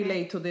can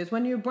relate to this.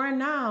 When you're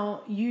burned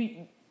out,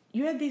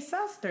 you're a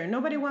disaster.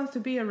 Nobody wants to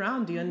be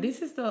around you, and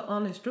this is the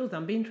honest truth.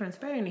 I'm being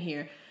transparent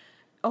here.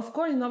 Of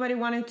course, nobody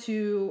wanted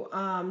to.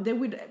 They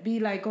would be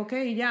like,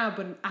 okay, yeah,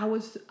 but I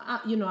was,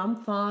 I'm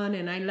fun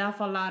and I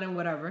laugh a lot and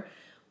whatever.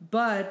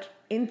 But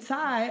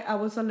inside, I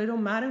was a little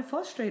mad and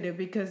frustrated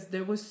because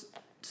there was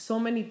so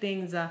many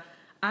things that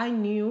I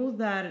knew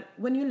that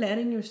when you're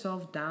letting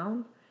yourself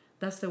down,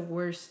 that's the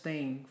worst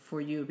thing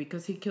for you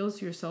because it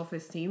kills your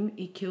self-esteem.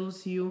 It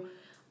kills you.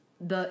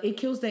 It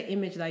kills the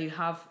image that you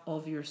have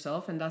of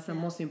yourself, and that's the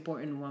most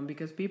important one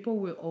because people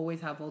will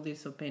always have all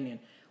this opinion.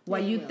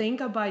 What you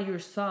think about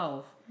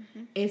yourself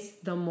is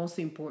the most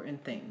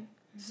important thing.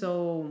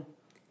 So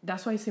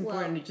that's why it's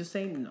important to just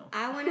say no.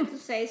 I wanted to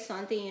say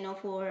something,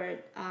 for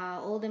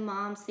all the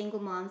moms,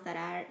 single moms that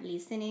are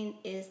listening,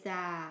 is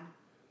that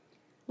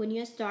when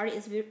you start,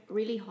 it's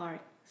really hard.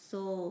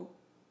 So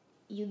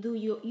you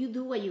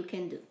do what you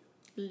can do,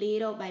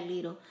 little by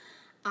little.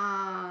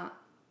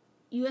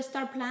 You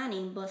start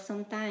planning, but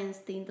sometimes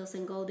things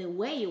doesn't go the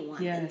way you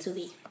want them to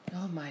be.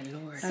 Oh my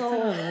Lord. So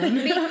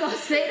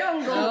because they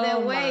don't go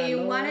the way you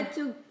Lord.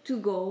 wanted to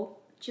go,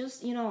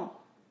 just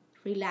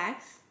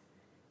relax,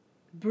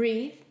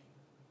 breathe,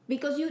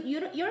 because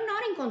you're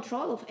not in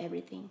control of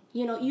everything.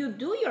 You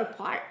do your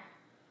part,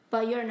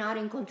 but you're not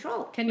in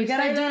control. Can You you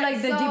gotta say do that?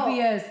 like the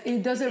GPS.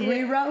 It does it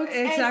reroutes.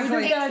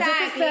 Exactly. You just gotta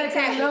take a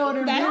second, load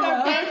and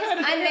reroute.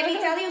 And let me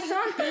tell you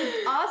something.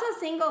 As a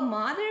single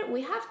mother,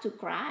 we have to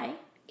cry.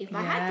 If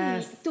I had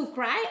Yes. to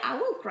cry, I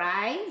will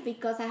cry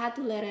because I had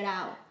to let it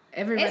out.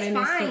 Everybody It's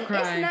needs fine. to cry.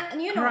 It's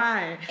not,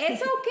 Cry.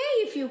 It's okay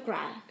if you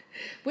cry.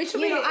 We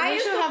should I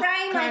used to cry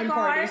in my crying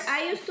car. parties. I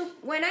used to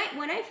when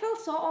I felt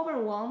so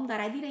overwhelmed that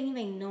I didn't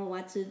even know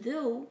what to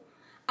do.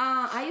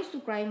 I used to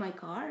cry in my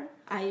car.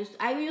 I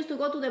used to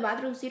go to the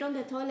bathroom, sit on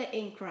the toilet,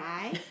 and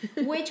cry.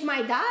 Which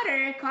my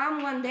daughter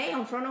come one day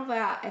in front of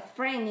a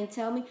friend and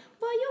tell me,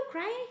 "Well, you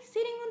crying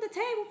sitting on the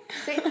table?"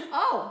 Say,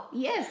 "Oh,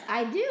 yes,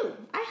 I do.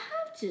 I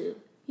have to."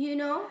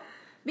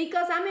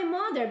 Because I'm a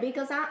mother.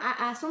 Because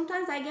I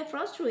sometimes I get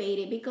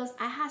frustrated because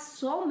I have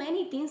so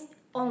many things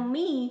on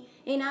me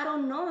and I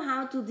don't know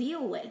how to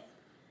deal with.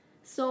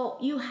 So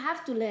you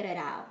have to let it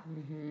out,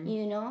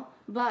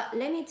 But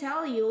let me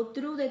tell you,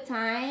 through the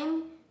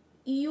time,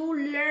 you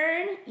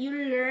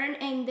learn,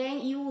 and then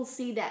you will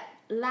see that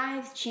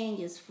life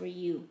changes for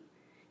you.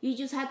 You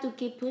just have to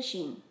keep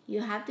pushing.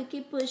 You have to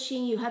keep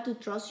pushing. You have to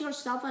trust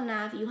yourself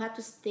enough. You have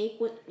to stick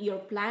with your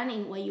plan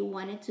and what you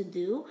wanted to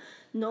do.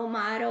 No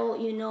matter,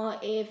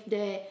 if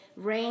the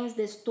rains,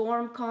 the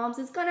storm comes,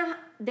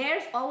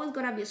 there's always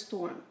gonna be a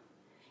storm.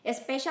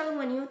 Especially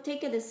when you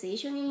take a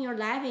decision in your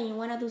life and you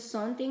want to do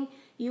something,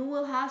 you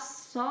will have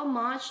so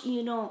much,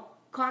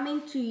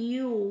 coming to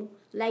you,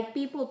 like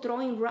people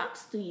throwing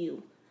rocks to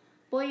you.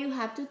 But you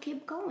have to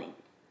keep going.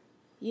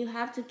 You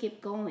have to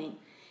keep going.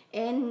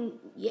 And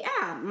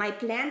yeah, my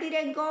plan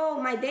didn't go,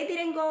 my day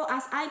didn't go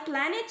as I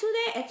planned it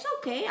today. It's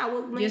okay. I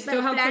will make You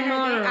still my have plan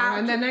tomorrow again out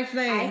and the next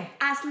day.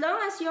 as long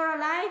as you're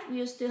alive,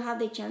 you still have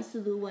the chance to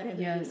do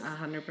whatever Yes. you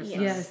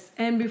 100%. Yes.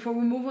 And before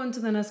we move on to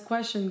the next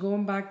question,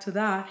 going back to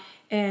that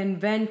and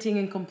venting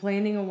and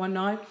complaining and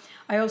whatnot,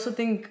 I also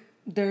think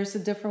there's a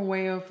different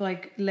way of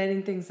like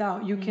letting things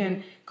out. You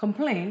can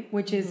complain,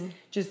 which is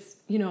just,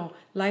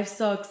 life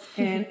sucks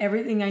and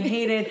everything I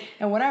hated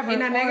and whatever.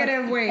 In a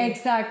negative way.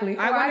 Exactly.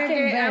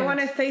 I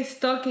want to stay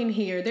stuck in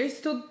here. There's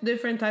two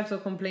different types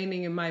of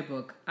complaining in my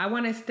book. I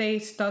want to stay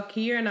stuck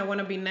here and I want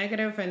to be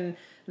negative and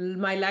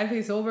my life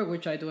is over,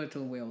 which I do it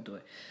till we all do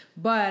it.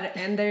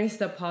 And there's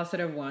the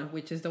positive one,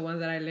 which is the one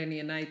that Lenny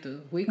and I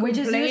do. We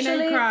complain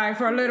and cry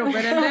for a little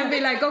bit and then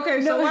be like,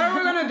 okay, so what are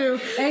we going to do?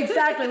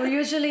 Exactly. We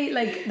usually,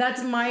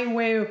 that's my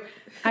way of,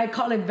 I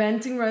call it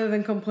venting rather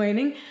than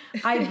complaining.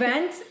 I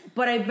vent,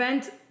 but I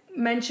vent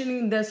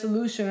mentioning the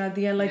solution at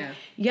the end.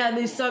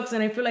 This sucks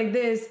and I feel like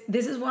this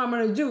is what I'm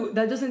going to do.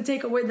 That doesn't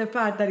take away the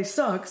fact that it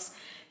sucks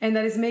and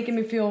that it's making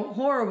me feel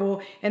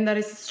horrible and that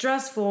it's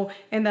stressful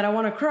and that I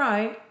want to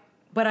cry.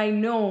 But I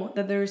know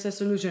that there is a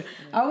solution.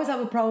 I always have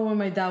a problem with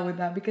my dad with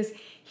that because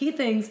he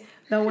thinks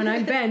that when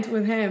I vent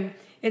with him,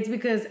 it's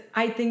because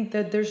I think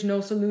that there's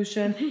no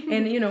solution.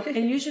 And,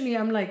 and usually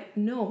I'm like,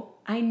 no,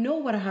 I know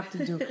what I have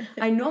to do.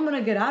 I know I'm going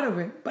to get out of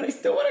it, but I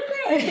still want to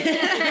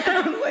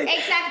cry.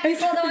 Exactly.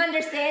 People don't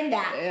understand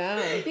that.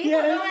 Yeah. People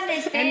don't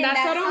understand and that's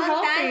that. so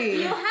Sometimes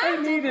unhealthy. you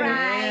have to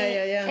cry.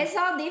 Yeah. It's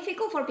so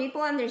difficult for people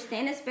to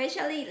understand,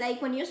 especially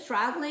like when you're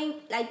struggling,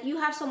 like you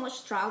have so much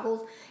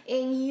struggles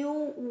and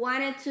you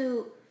wanted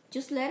to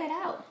just let it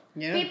out.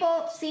 Yeah.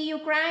 People see you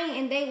crying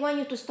and they want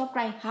you to stop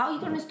crying. How are you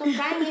going to stop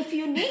crying if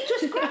you need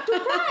to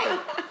cry?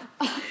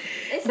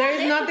 It's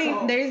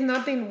There's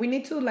nothing. We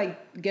need to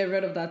get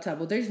rid of that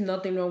taboo. There's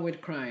nothing wrong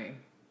with crying.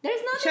 There's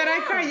nothing Should I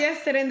wrong. cry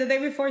yesterday and the day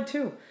before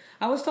too?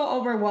 I was so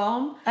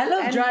overwhelmed. I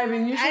love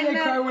driving. Usually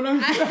I cry when I'm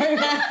driving.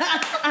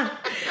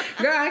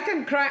 Girl, I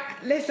can cry.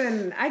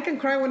 Listen, I can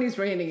cry when it's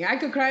raining. I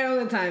could cry all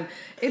the time.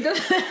 It does,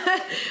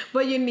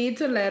 but you need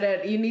to let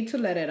it. You need to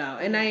let it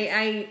out. And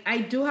I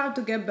do have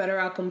to get better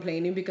at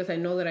complaining because I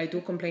know that I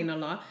do complain a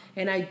lot,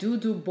 and I do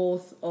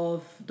both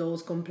of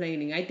those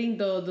complaining. I think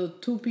the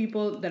two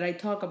people that I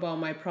talk about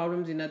my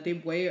problems in a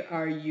deep way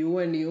are you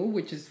and you,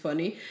 which is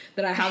funny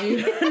that I have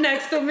you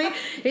next to me.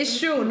 It's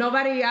true.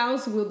 Nobody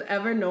else would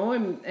ever know,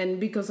 and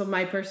because of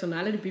my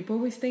personality, people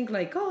always think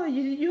like, oh,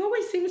 you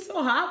always seem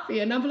so happy,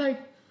 and I'm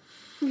like.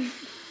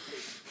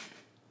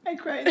 I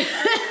cried.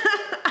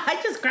 I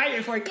just cried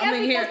before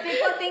coming here. Because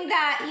people think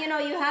that,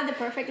 you have the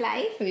perfect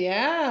life.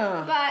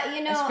 Yeah. But,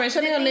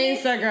 especially on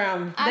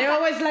Instagram. They're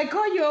always like,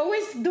 oh, you're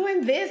always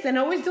doing this and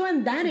always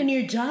doing that, and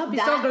your job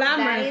is so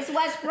glamorous. That is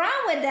what's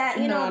wrong with that,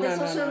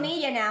 social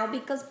media now,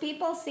 because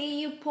people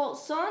see you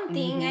post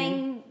something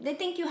and they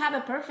think you have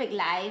a perfect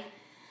life.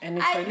 And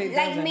it's really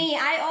like me,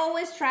 I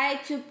always try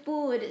to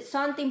put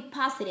something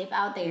positive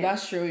out there.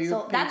 That's true.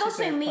 So that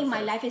doesn't mean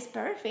my life is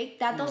perfect.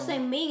 That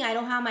doesn't mean I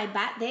don't have my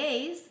bad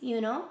days,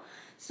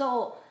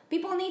 So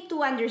people need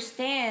to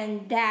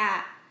understand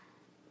that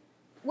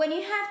when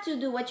you have to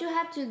do what you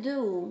have to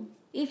do,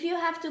 if you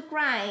have to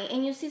cry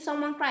and you see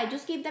someone cry,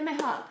 just give them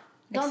a hug.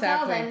 Don't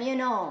tell them,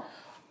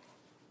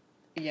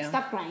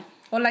 stop crying.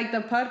 Or like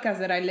the podcast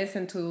that I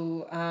listened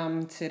to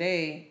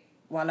today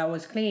while I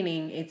was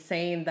cleaning, it's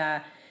saying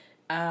that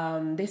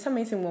this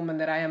amazing woman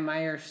that I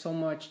admire so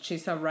much,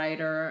 she's a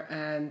writer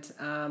and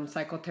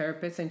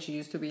psychotherapist, and she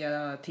used to be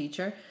a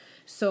teacher.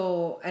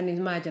 So, and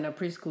imagine a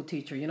preschool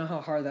teacher, you know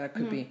how hard that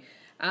could be.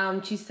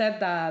 She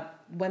said that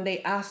when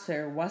they asked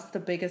her, what's the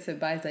biggest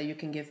advice that you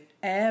can give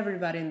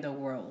everybody in the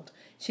world?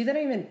 She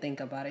didn't even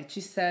think about it.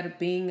 She said,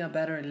 being a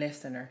better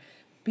listener.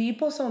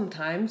 People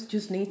sometimes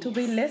just need to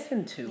be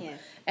listened to. Yes.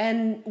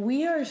 And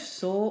we are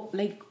so,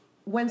 like,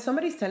 when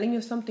somebody's telling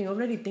you something,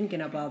 already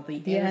thinking about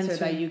the answer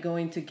that you're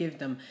going to give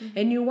them.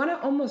 And you want to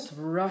almost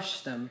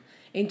rush them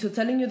into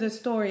telling you the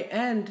story.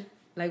 And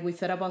like we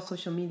said about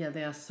social media,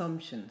 the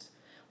assumptions.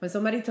 When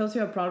somebody tells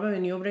you a problem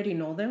and you already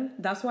know them,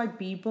 that's why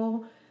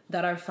people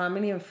that are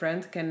family and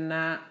friends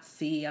cannot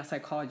see a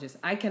psychologist.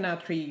 I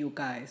cannot treat you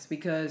guys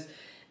because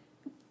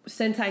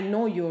since I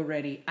know you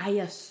already, I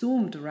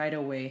assumed right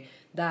away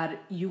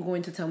that you're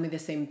going to tell me the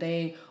same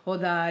thing or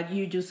that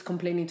you just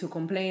complaining to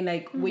complain.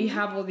 Like we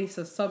have all these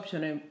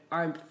assumptions and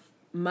our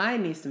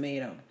mind is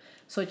made of.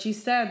 So she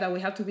said that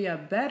we have to be a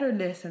better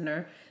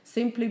listener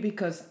simply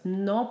because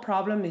no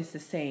problem is the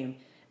same.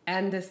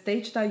 And the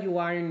stage that you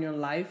are in your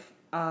life,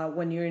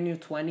 when you're in your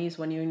 20s,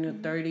 when you're in your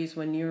 30s,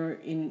 when you're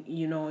in,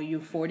 your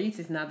 40s,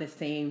 is not the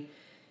same.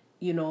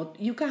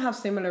 You can have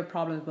similar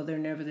problems, but they're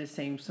never the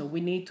same. So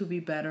we need to be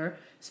better,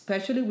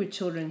 especially with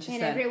children. She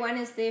said, everyone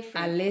is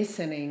different.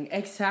 Listening,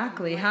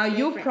 exactly. How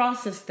you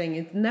process things,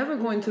 it's never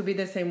going to be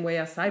the same way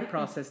as I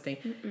process things.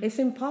 It's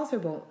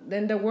impossible.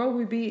 Then the world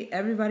will be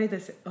everybody the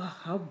same. Oh,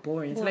 how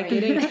boring. It's like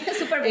eating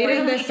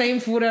the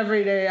same food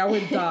every day. I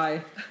would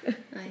die. I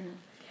know.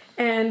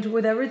 And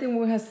with everything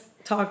we has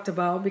talked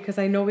about, because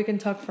I know we can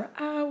talk for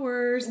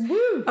hours.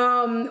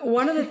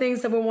 One of the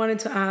things that we wanted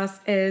to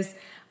ask is,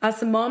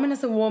 as a mom and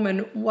as a woman,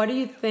 what do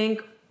you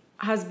think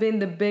has been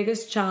the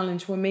biggest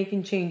challenge when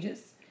making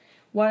changes?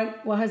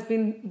 What has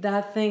been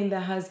that thing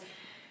that has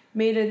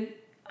made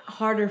it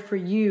harder for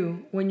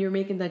you when you're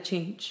making that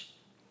change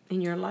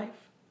in your life?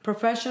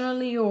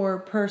 Professionally or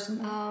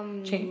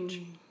personal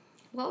change?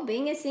 Well,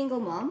 being a single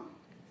mom,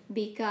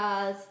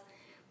 because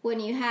when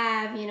you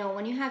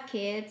have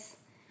kids,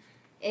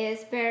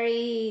 it's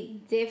very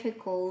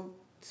difficult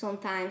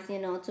sometimes,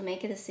 to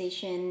make a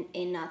decision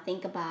and not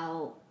think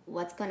about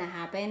what's gonna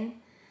happen.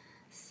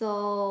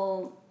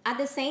 So at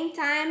the same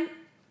time,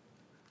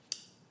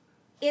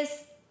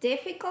 it's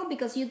difficult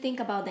because you think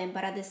about them,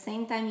 but at the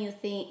same time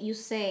you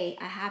say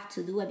I have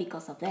to do it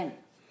because of them.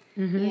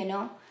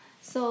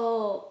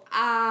 So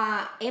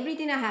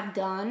everything I have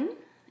done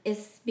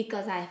is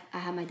because I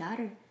have my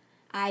daughter.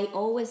 I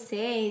always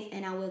say,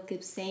 and I will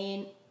keep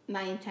saying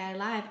my entire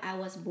life, I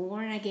was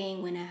born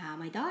again when I have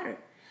my daughter.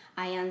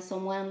 I am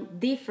someone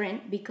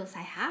different because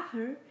I have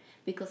her,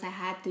 because I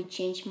had to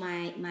change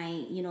my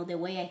the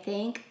way I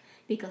think,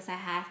 because I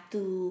have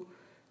to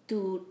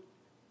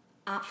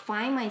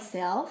find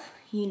myself,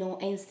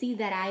 and see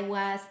that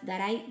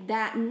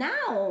that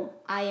now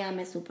I am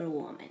a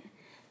superwoman.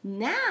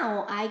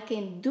 Now I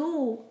can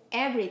do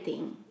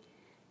everything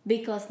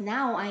because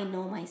now I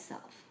know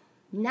myself.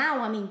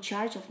 Now I'm in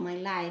charge of my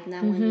life. Now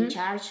I'm in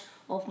charge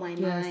of my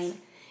mind,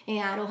 and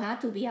I don't have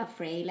to be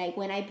afraid. Like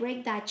when I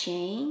break that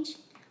change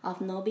of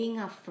not being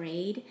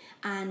afraid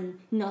and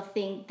not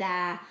think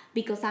that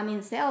because I'm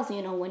in sales,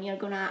 when you're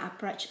gonna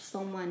approach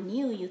someone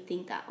new, you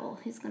think that, oh,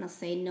 he's gonna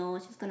say no,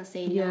 she's gonna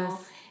say no,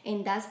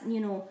 and that's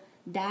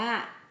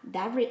that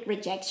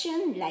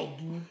rejection, like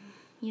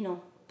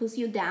puts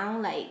you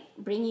down, like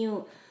bring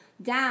you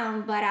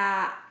down. But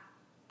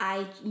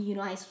I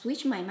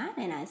switched my mind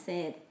and I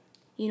said,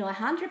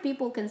 100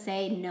 people can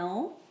say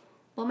no,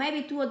 but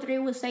maybe 2 or 3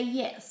 will say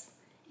yes.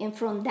 And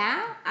from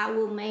that, I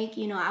will make,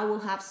 I will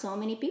have so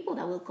many people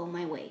that will come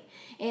my way.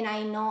 And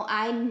I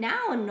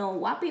now know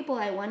what people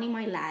I want in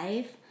my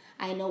life.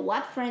 I know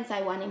what friends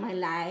I want in my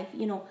life.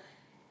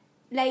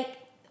 Like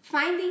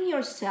finding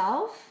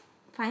yourself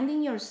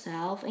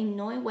and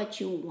knowing what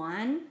you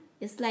want.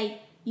 It's like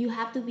you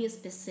have to be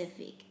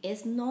specific.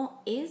 It's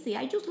not easy.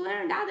 I just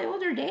learned that the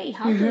other day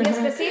how to be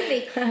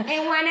specific.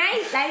 And when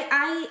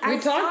we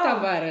talked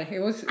about it. It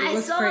was I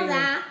saw crazy.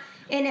 that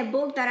in a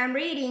book that I'm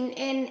reading,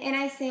 and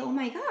I say, oh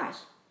my gosh,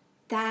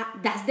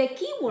 that's the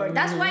key word.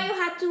 That's why you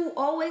have to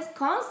always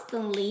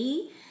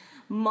constantly,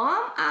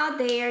 mom out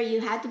there,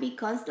 you have to be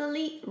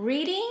constantly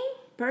reading.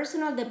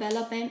 Personal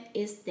development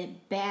is the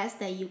best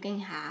that you can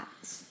have.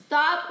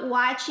 Stop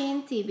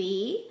watching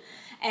TV.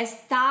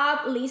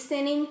 Stop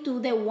listening to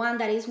the one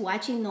that is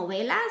watching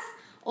novelas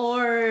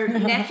or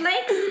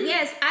Netflix.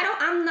 Yes,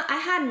 I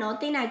had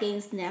nothing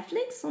against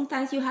Netflix.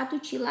 Sometimes you have to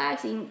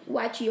chillax and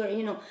watch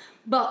your,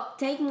 but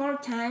take more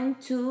time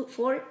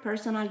for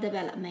personal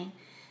development.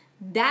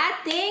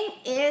 That thing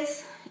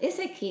is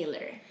a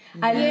killer.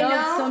 I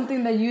love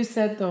something that you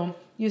said though.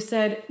 You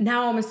said,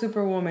 now I'm a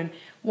superwoman.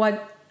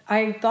 What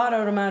I thought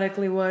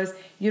automatically was,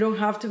 you don't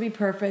have to be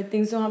perfect.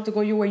 Things don't have to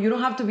go your way. You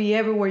don't have to be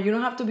everywhere. You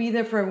don't have to be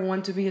there for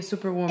everyone to be a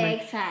superwoman.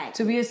 Exactly.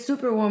 To be a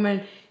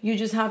superwoman, you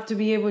just have to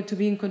be able to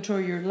be in control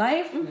of your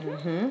life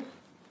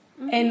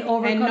and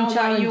overcome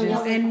challenges.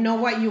 And know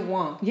what you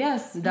want.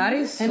 Yes. That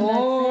is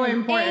so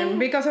important.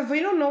 Because if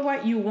we don't know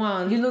what you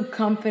want, you look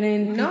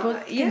confident. People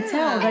can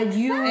tell that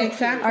you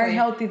are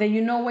healthy, that you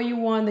know what you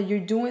want, that you're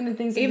doing the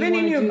things that even you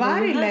want in your to do,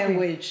 body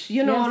language,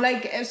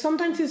 like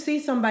sometimes you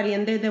see somebody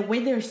and the way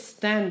they're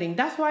standing.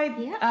 That's why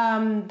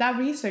that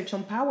research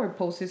on power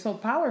pose is so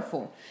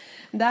powerful.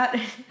 That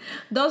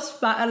those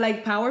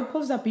power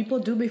pose that people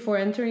do before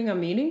entering a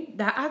meeting,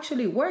 that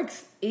actually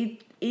works.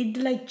 It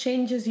like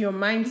changes your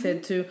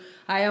mindset to,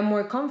 I am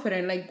more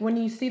confident. Like when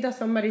you see that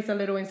somebody's a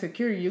little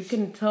insecure, you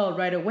can tell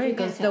right away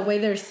because the way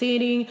they're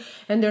sitting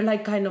and they're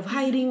like kind of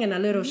hiding and a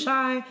little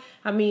shy.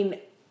 I mean,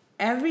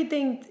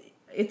 everything,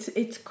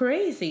 it's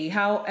crazy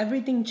how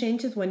everything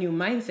changes when your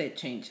mindset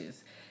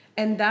changes.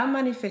 And that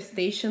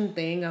manifestation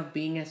thing of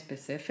being a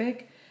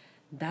specific,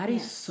 that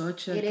is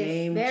such a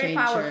game changer. Very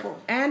powerful.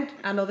 And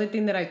another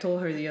thing that I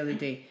told her the other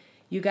day,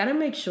 you gotta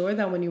make sure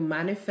that when you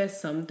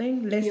manifest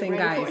something, listen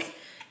guys,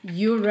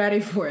 you're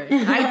ready for it.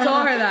 I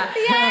told her that.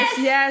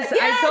 Yes,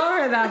 I told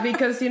her that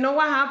because you know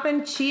what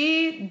happened?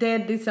 She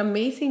did this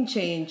amazing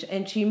change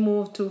and she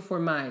moved to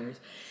Fort Myers.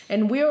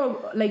 And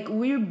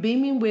we're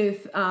beaming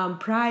with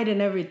pride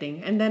and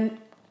everything. And then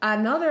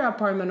another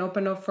apartment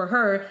opened up for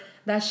her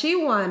that she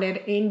wanted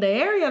in the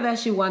area that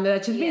she wanted,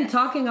 that she's been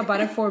talking about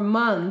it for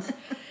months.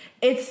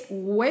 It's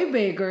way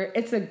bigger.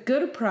 It's a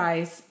good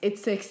price.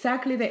 It's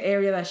exactly the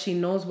area that she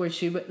knows where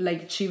she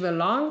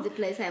belongs. The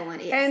place I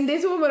want. Yes. And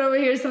this woman over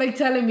here is like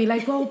telling me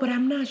like, oh, but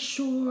I'm not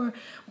sure.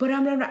 But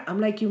I'm not.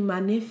 I'm like, you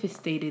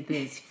manifested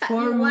this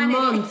for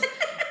months.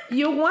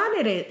 You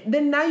wanted it.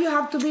 Then now you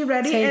have to be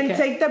ready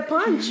take the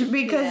punch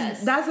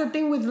because that's the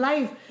thing with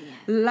life. Yes.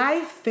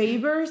 Life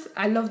favors.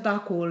 I love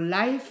that quote.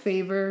 Life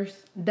favors.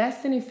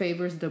 Destiny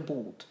favors the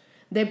bold.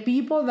 The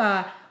people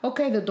that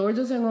the door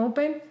doesn't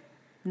open.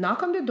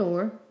 Knock on the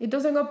door. It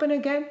doesn't open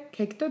again.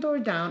 Kick the door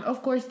down.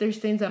 Of course, there's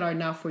things that are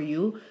not for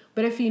you.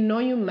 But if you know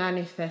you're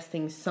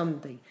manifesting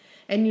something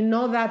and you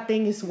know that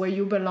thing is where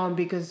you belong,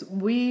 because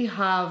we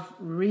have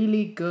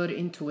really good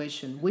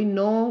intuition. We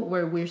know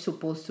where we're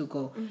supposed to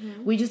go.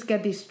 Mm-hmm. We just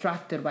get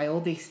distracted by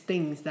all these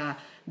things, that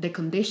the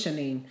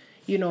conditioning,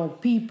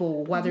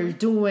 people, what they're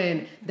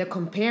doing, the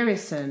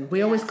comparison.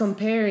 We're always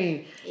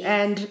comparing.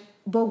 Yes.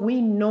 But we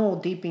know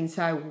deep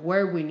inside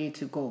where we need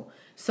to go.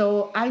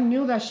 So I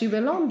knew that she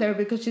belonged there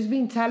because she's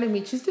been telling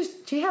me,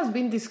 she has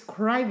been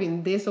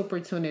describing this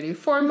opportunity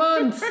for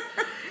months.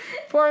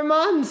 For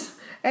months.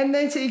 And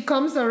then she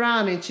comes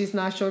around and she's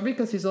not sure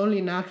because it's only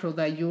natural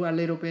that you a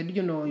little bit,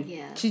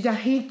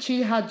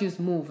 she had just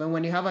moved. And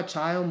when you have a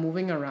child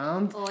moving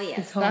around,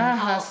 that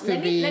has to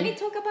be. Let me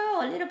talk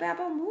a little bit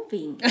about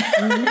moving. Yes,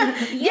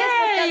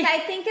 because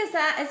I think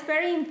it's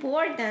very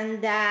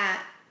important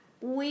that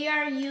we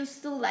are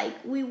used to,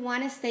 we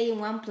want to stay in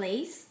one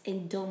place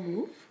and don't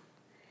move.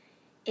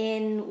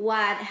 And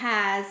what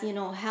has,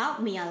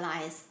 helped me a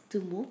lot is to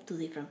move to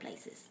different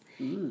places.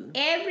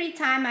 Every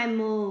time I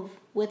move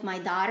with my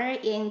daughter,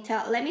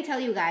 let me tell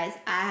you guys,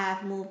 I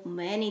have moved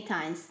many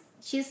times.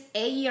 She's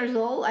 8 years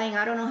old, and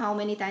I don't know how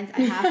many times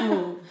I have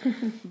moved.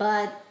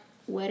 But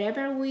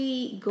wherever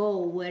we go,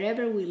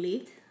 wherever we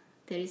lived,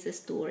 there is a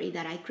story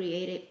that I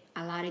created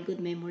a lot of good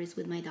memories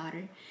with my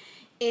daughter.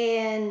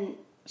 And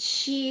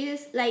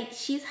she's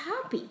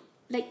happy.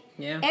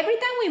 Every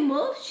time we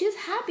move, she's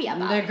happy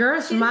about it. The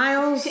girl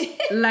smiles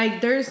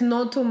like there's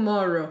no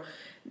tomorrow.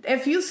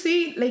 If you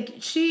see,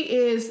 she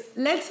is,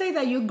 let's say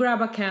that you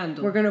grab a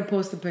candle. We're going to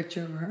post a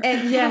picture of her.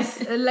 And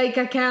yes, like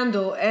a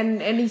candle,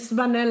 and it's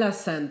vanilla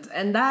scent.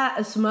 And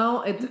that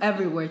smell, it's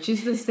everywhere.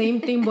 She's the same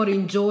thing, but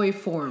in joy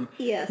form.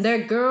 Yes.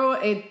 That girl,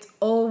 it's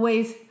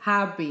always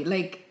happy,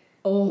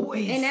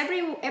 always. And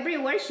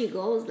everywhere she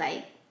goes,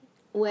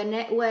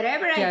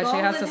 wherever I Yeah, go she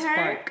has with a her,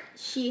 spark.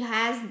 she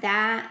has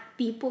that.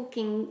 People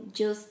can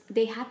just,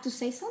 they have to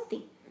say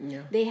something.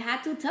 Yeah, They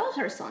had to tell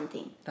her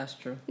something that's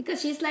true.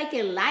 because she's like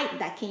a light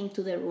that came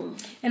to the room.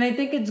 And I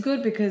think it's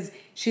good because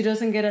she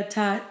doesn't get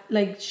attached.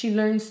 Like she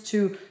learns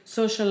to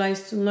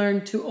socialize, to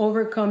learn to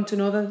overcome, to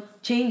know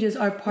that changes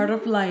are part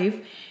of life.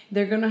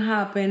 They're gonna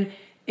happen.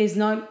 Is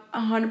not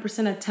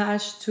 100%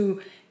 attached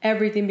to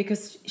everything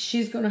because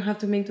she's gonna have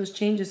to make those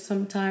changes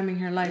sometime in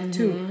her life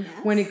too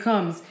when it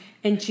comes.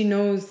 And she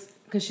knows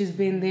because she's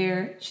been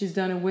there. She's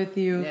done it with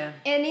you. Yeah.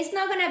 And it's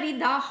not gonna be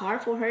that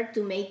hard for her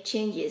to make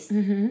changes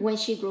when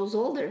she grows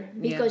older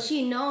because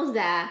she knows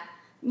that,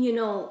 you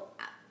know,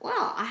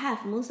 well, I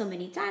have moved so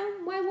many times.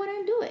 Why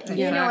wouldn't I do it?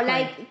 You know, Exactly.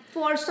 like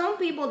for some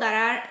people that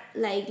are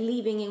like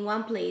living in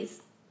one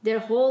place their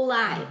whole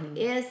life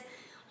is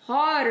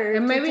harder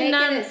And to maybe take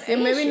not, a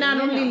and maybe decision, not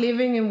you only know.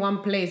 living in one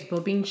place,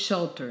 but being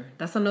sheltered.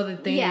 That's another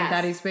thing Yes.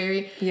 that is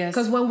very. Yes.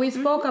 Because when we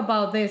spoke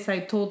about this, I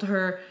told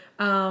her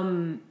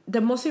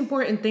the most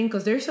important thing,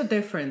 because there's a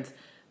difference: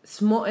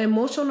 small,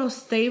 emotionally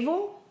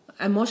stable,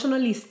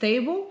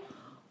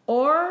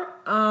 or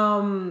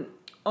on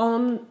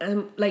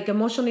like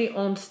emotionally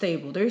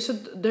unstable.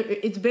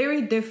 It's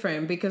very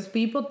different because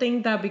people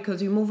think that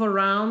because you move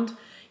around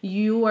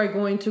you are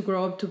going to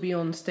grow up to be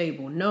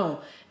unstable.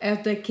 No,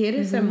 if the kid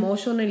is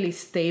emotionally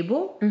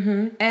stable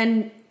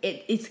and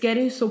it's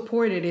getting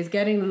supported, it's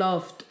getting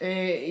loved,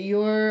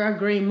 you're a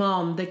great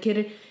mom, the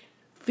kid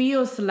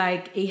feels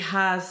like it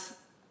has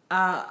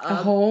A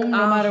home,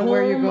 no matter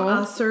where you go.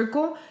 a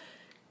circle,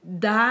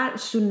 that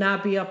should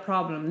not be a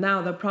problem.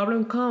 Now, the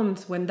problem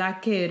comes when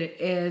that kid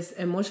is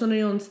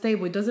emotionally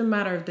unstable. It doesn't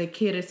matter if the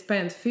kid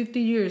spends 50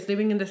 years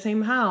living in the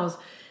same house,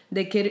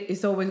 the kid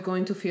is always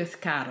going to feel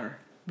scattered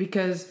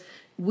because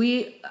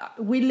we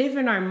live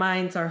in our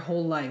minds our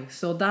whole life.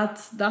 So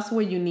that's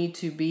where you need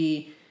to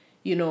be,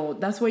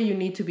 that's where you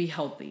need to be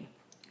healthy.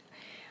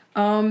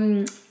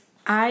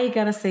 I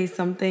gotta say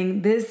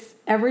something. This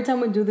every time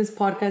we do this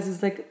podcast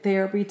is like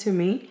therapy to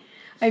me.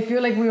 I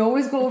feel like we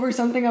always go over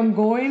something I'm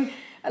going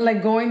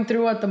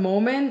through at the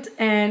moment,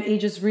 and it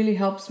just really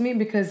helps me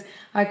because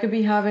I could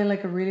be having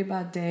like a really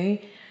bad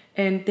day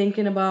and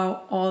thinking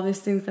about all these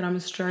things that I'm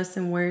stressed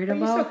and worried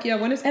about. So cute. I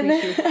want to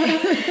squeeze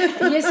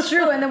you. Yes,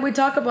 true. And then we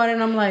talk about it,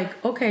 and I'm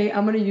like, okay,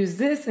 I'm gonna use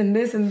this and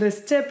this and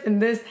this tip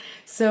and this.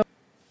 So,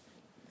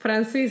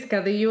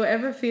 Francisca, do you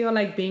ever feel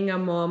like being a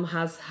mom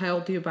has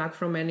held you back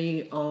from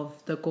any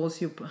of the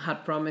goals you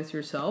had promised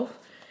yourself?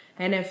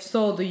 And if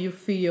so, how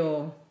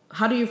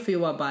do you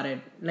feel about it?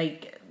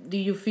 Like, do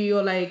you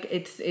feel like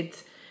it's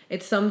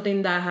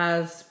something that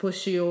has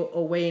pushed you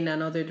away in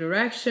another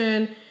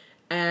direction,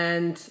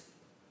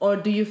 or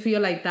do you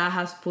feel like that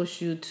has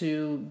pushed you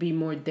to be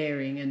more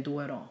daring and do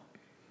it all?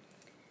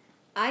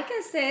 I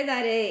can say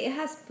that it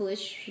has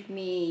pushed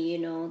me,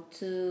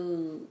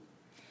 to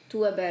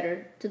do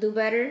better.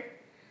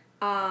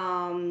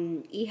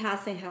 It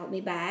hasn't held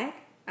me back.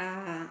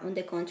 On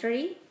the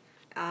contrary,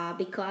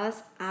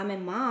 because I'm a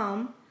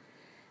mom,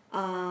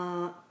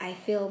 I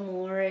feel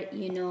more,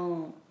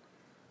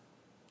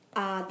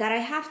 that I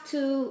have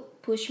to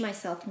push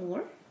myself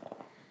more.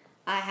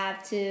 I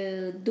have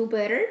to do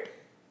better,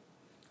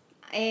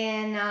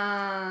 and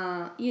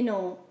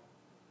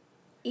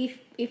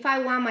if I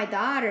want my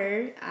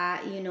daughter,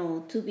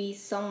 to be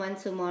someone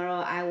tomorrow,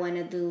 I want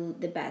to do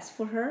the best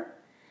for her.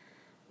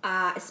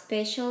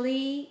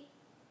 Especially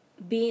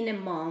being a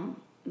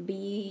mom,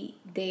 be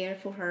there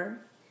for her,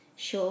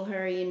 show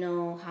her,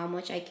 how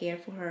much I care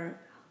for her,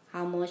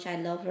 how much I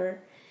love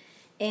her,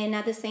 and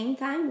at the same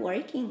time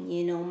working.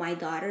 My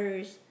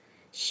daughters,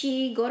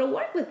 she go to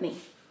work with me.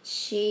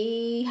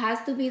 She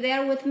has to be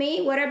there with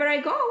me wherever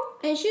I go,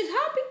 and she's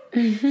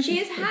happy. She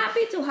is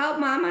happy to help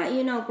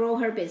mama, grow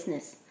her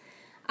business.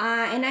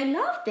 And I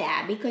love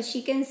that because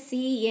she can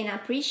see and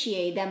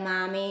appreciate that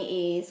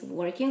mommy is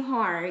working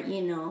hard,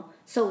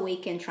 so we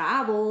can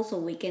travel, so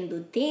we can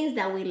do things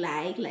that we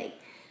like. Like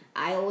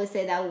I always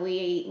say that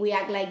we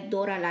act like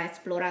Dora la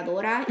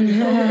Exploradora,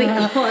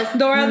 because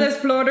Dora the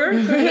Explorer.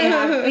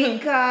 yeah,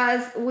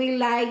 because we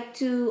like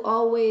to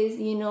always,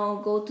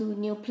 go to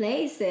new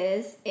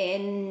places,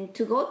 and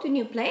to go to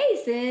new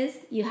places,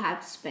 you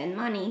have to spend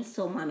money,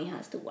 so mommy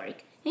has to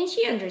work. And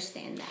she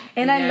understands that.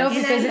 and I love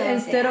And because I love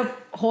instead that. of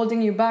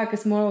holding you back,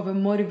 it's more of a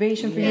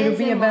motivation for you to It's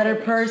be a a better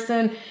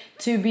motivation. person,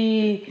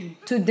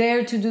 to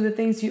dare to do the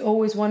things you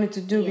always wanted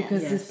to do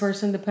because this Yes.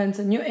 person depends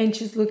on you and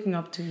she's looking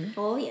up to you.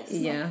 Oh yes.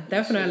 Yeah, Yes,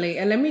 definitely. she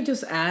is. And let me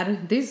just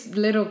add, this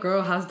little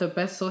girl has the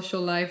best social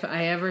life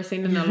I ever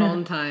seen in a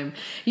long time.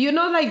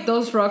 Like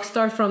those rock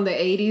stars from the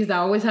 80s that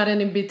always had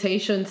an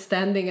invitation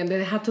standing and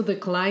they had to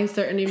decline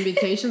certain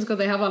invitations because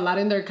they have a lot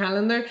in their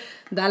calendar.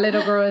 That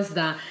little girl is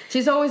that.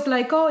 She's always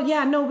like, oh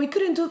yeah, no, we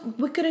couldn't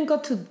go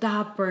to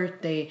that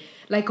birthday,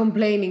 like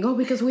complaining, oh,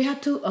 because we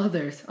had two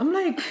others. I'm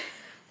like,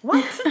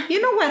 What?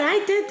 You know what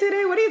I did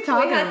today? What are you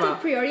talking We have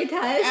about? to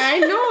prioritize. I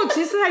know.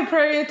 She's like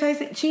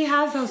prioritizing. She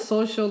has a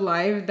social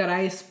life that I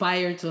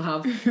aspire to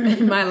have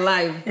in my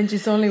life. And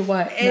she's only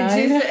what?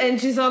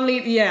 And she's only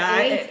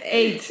eight.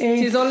 Eight.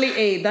 She's only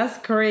 8. That's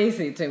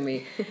crazy to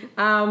me.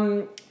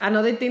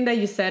 Another thing that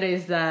you said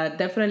is that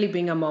definitely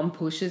being a mom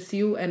pushes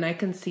you, and I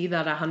can see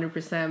that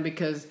 100%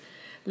 because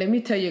let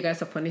me tell you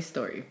guys a funny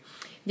story.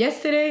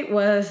 Yesterday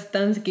was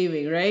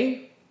Thanksgiving,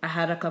 right? I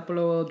had a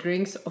couple of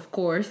drinks, of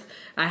course.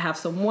 I have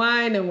some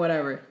wine and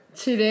whatever.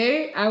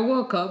 Today, I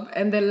woke up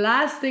and the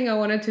last thing I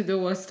wanted to do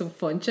was to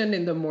function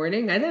in the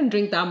morning. I didn't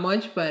drink that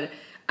much, but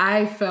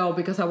I fell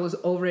because I was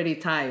already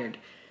tired.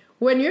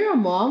 When you're a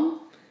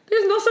mom,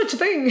 there's no such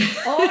thing.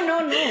 Oh,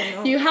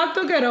 no. You have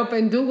to get up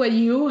and do what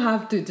you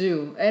have to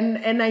do.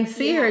 And I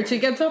see her. She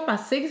gets up at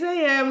 6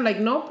 a.m., like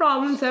no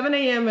problem, 7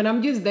 a.m., and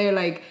I'm just there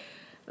like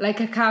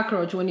a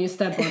cockroach when you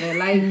step on it.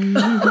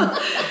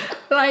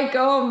 Like,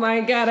 oh my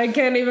God, I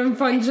can't even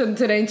function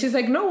today. And she's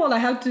like, no, all I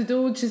have to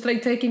do, she's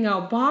like taking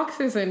out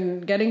boxes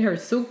and getting her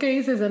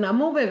suitcases. And I'm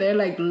over there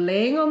like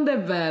laying on the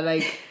bed,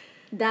 like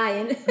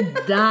Dying.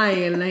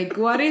 Like,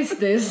 what is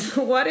this?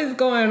 What is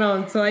going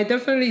on? So I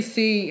definitely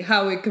see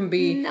how it can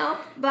be. No,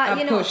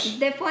 but a push.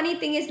 the funny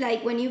thing is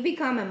like when you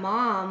become a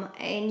mom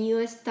and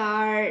you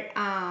start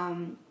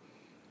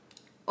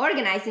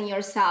organizing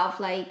yourself,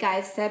 like I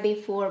said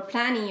before,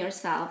 planning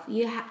yourself,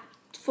 you have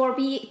for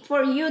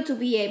you to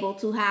be able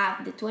to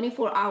have the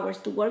 24 hours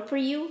to work for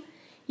you,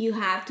 you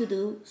have to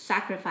do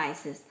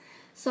sacrifices.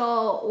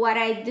 So what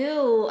I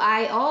do,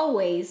 I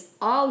always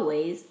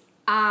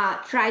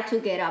try to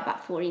get up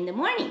at 4 in the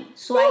morning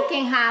so I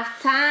can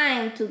have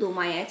time to do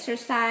my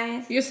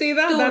exercise. You see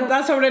that?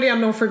 That's already a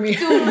no for me.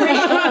 To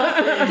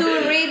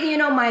read,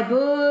 my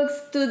books,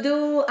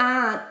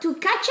 to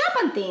catch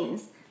up on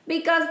things.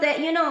 Because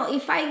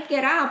if I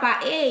get up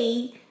at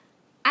 8,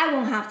 I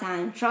won't have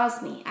time.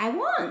 Trust me, I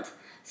won't.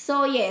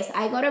 So yes,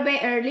 I go to bed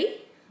early.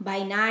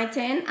 By 9,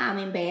 10, I'm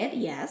in bed,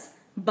 yes.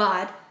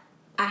 But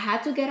I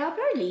had to get up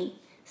early.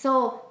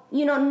 So,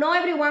 not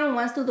everyone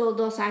wants to do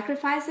those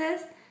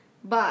sacrifices.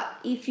 But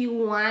if you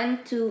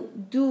want to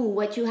do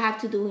what you have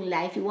to do in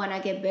life, you want to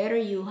get better,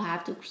 you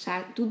have to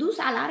do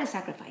a lot of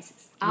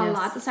sacrifices. A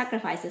lot of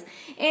sacrifices.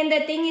 And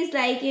the thing is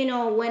like,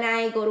 when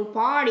I go to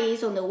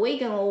parties on the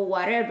weekend or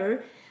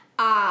whatever,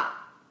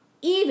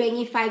 even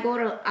if I go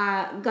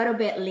to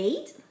bed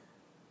late,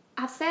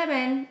 at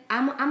 7,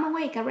 I'm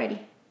awake already.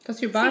 That's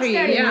your body.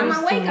 I'm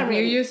awake already.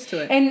 You're used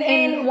to it.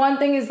 And one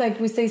thing is like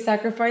we say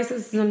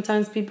sacrifices.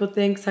 Sometimes people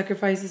think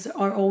sacrifices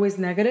are always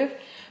negative,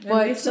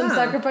 but some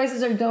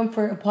sacrifices are done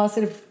for a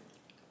positive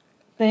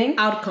thing.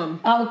 Outcome.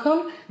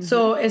 Mm-hmm.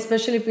 So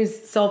especially if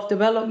it's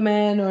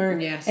self-development or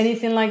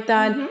anything like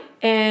that. Mm-hmm.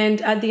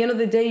 And at the end of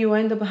the day, you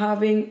end up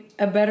having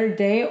a better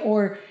day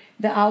or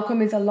the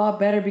outcome is a lot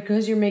better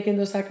because you're making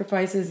those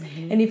sacrifices.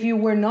 Mm-hmm. And if you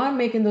were not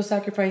making those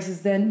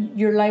sacrifices, then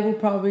your life will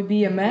probably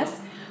be a mess.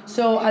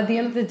 So at the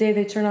end of the day,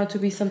 they turn out to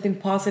be something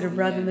positive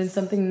rather than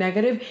something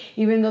negative,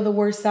 even though the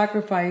word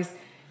sacrifice,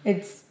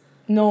 it's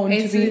known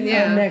to be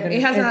negative.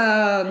 It has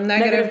a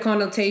negative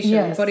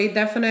connotation, but it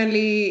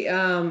definitely,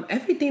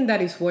 everything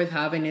that is worth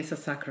having is a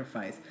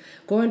sacrifice.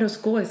 Going to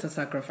school is a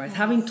sacrifice.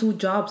 Having 2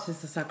 jobs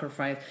is a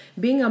sacrifice.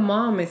 Being a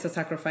mom is a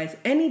sacrifice.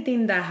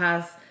 Anything that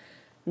has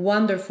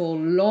wonderful,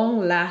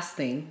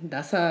 long-lasting,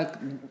 that's a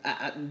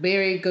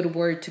very good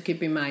word to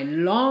keep in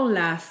mind.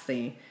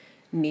 Long-lasting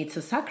needs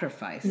a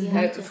sacrifice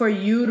for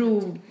you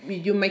to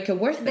make it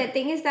worth it. The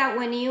thing is that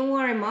when you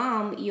are a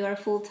mom, you are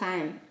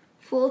full-time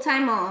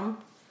mom.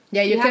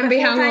 Yeah, you can be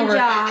hungover.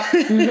 Job.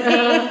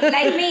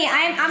 Like me,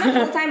 I'm a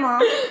full-time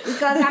mom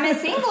because I'm a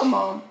single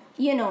mom.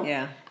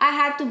 Yeah. I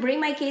had to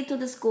bring my kid to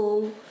the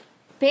school,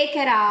 pick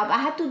it up. I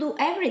had to do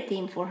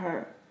everything for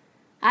her.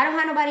 I don't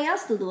have nobody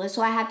else to do it,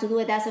 so I have to do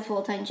it as a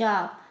full-time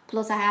job.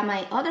 Plus, I have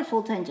my other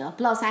full-time job.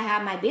 Plus, I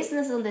have my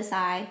business on the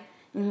side.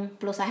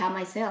 Plus, I have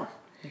myself.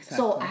 Exactly.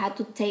 So I had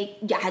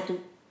to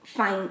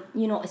find,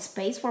 a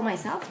space for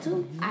myself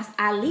too.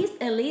 At least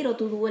a little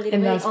to do a little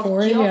bit of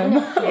yoga.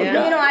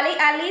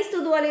 At least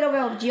to do a little bit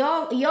of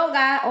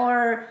yoga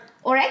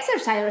or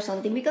exercise or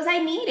something because I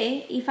need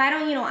it. If I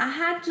don't, I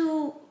had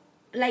to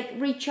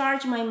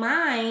recharge my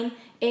mind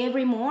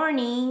every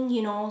morning.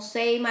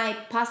 Say my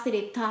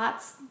positive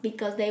thoughts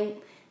because the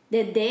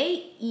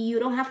day you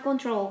don't have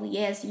control.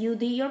 Yes, you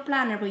did your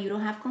planner, but you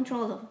don't have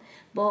control of it.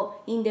 But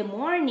in the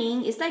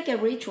morning, it's like a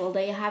ritual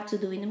that you have to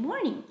do in the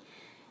morning.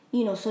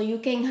 So you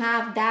can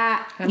have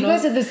that. You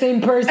guys are the same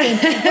person. You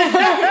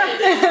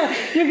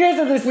guys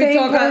are the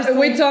same person.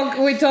 We talk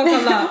a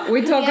lot.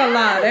 We talk a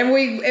lot, and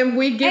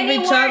we give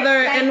each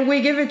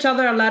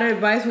other a lot of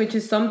advice, which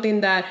is something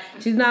that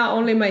she's not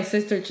only my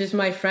sister, she's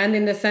my friend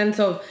in the sense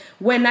of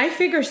when I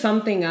figure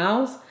something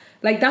out.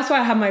 Like, that's why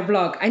I have my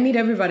blog. I need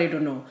everybody to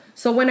know.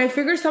 So when I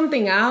figure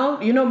something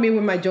out, me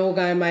with my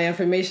yoga and my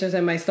affirmations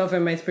and my stuff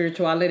and my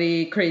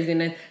spirituality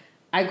craziness,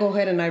 I go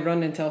ahead and I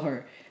run and tell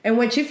her. And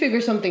when she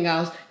figures something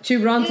out, she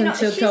runs and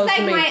she tells me.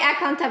 She's like my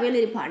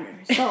accountability partner.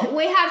 So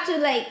we have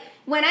to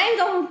when I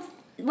don't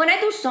when I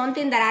do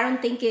something that I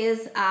don't think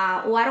is,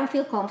 or I don't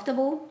feel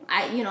comfortable,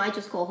 I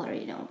just call her.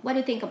 What do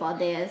you think about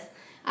this?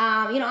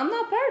 I'm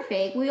not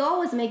perfect. We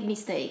always make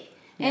mistake.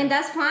 And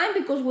that's fine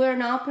because we're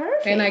not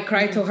perfect. And I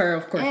cry to her,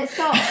 of course. And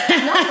so, no,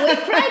 we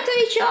cry to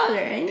each other.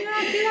 And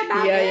I feel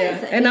about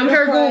this. Yeah. And I'm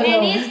her Google.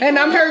 And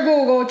I'm her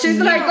Google. She's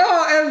like,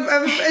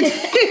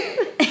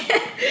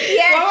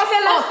 Yes. What was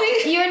the last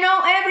thing? You know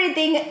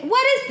everything.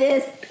 What is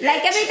this?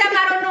 Like every time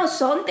I don't know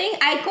something,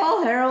 I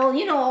call her or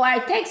I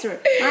text her.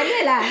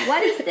 Mariela,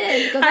 what is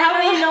this? Because I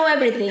know you know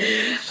everything.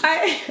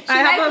 I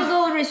like to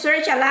do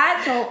research a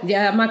lot, so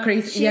yeah, I'm a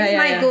crazy. She's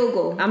my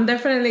Google. I'm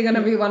definitely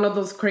gonna be one of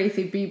those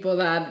crazy people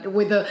that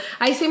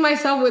I see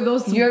myself with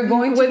those. You're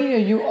going to be, or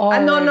you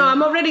are? No,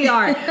 I'm already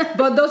are.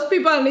 But those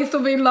people that needs to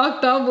be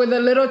locked up with a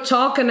little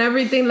chalk and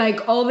everything,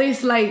 like all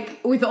these, like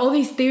with all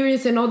these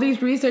theories and all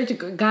these research.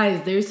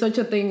 Guys, there's such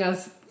a thing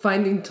as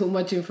finding too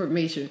much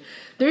information.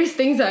 There's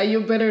things that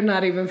you better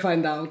not even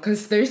find out,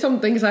 because there's some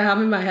things I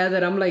have in my head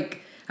that I'm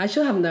like, I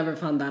should have never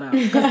found that out.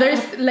 Because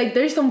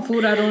there's some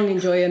food I don't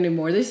enjoy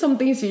anymore. There's some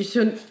things you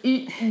shouldn't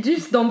eat.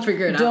 Just don't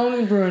figure it out.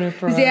 Don't ruin it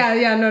for us.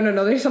 Yeah,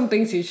 no. There's some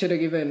things you should have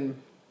given,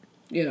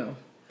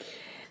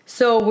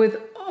 So with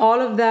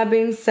all of that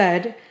being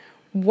said,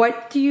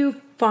 what do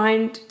you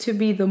find to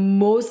be the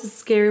most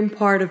scary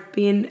part of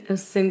being a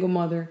single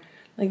mother?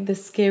 Like the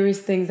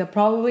scariest things that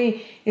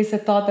probably is a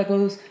thought that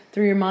goes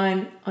through your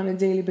mind on a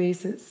daily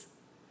basis.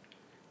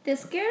 The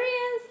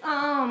scariest,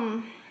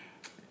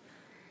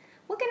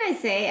 what can I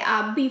say?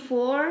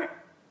 Before,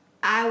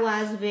 I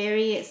was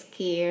very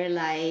scared,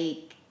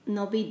 like,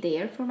 not be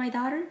there for my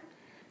daughter.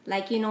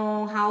 Like,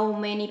 how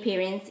many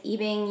parents,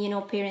 even,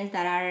 parents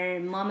that are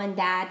mom and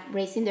dad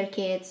raising their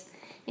kids,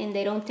 and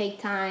they don't take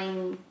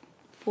time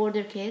for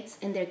their kids,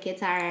 and their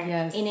kids are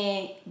in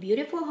a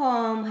beautiful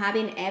home,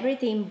 having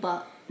everything,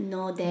 but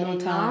no dad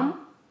and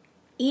mom.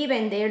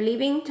 Even they're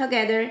living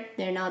together,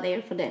 they're not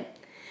there for them.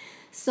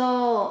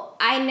 So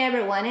I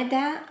never wanted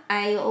that.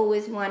 I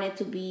always wanted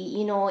to be,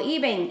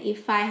 even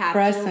if I had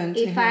present.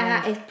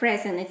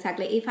 Present,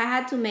 exactly. If I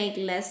had to make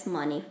less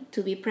money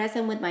to be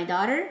present with my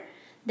daughter,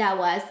 that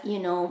was,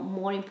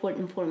 more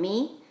important for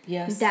me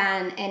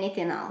than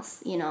anything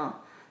else,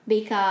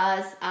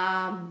 because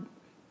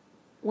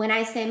when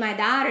I told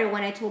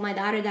my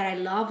daughter that I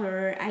love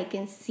her, I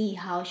can see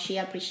how she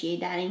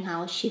appreciates that and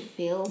how she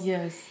feels.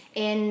 Yes.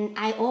 And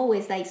I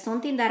always, like,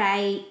 something that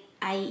I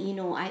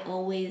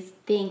always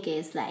think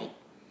is like,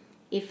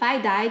 if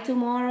I die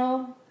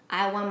tomorrow,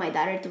 I want my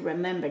daughter to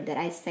remember that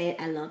I said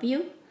I love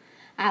you.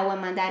 I want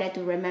my daughter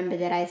to remember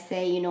that I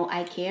say,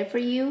 I care for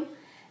you.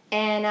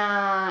 And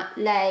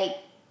like,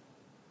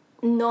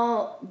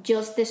 not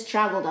just the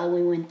struggle that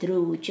we went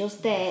through,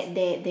 just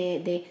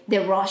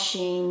the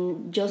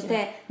rushing, just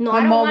the no, my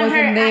I don't mom want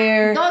wasn't her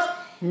there.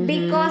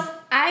 because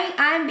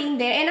I'm being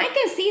there, and I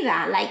can see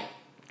that. Like,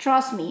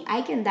 trust me,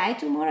 I can die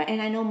tomorrow,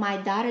 and I know my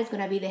daughter is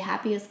gonna be the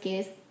happiest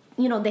kid,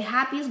 the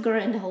happiest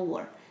girl in the whole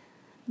world,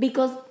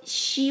 because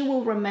she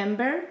will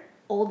remember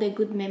all the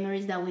good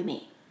memories that we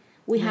made.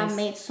 We have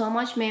made so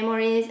much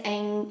memories,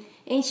 and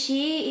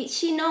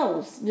she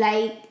knows.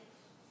 Like,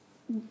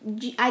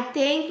 I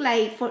think,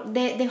 like, for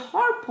the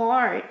hard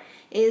part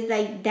is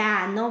like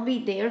that, not be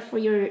there for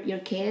your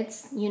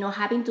kids,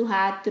 having to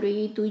have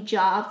two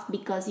jobs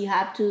because you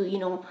have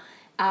to,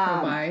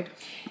 provide.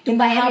 And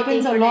that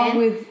happens a lot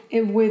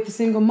with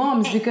single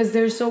moms, because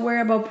they're so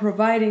worried about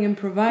providing.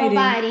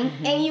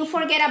 And you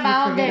forget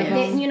about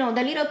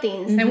the little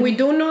things. And we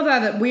do know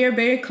that we are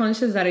very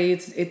conscious that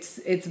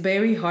it's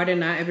very hard,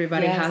 and not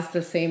everybody has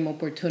the same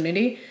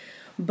opportunity.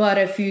 But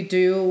if you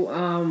do,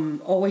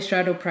 always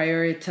try to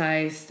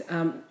prioritize.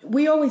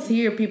 We always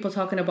hear people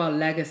talking about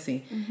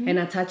legacy and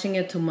attaching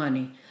it to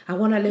money. I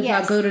want to leave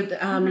a good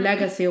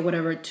legacy or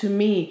whatever. To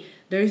me,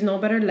 there is no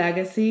better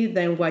legacy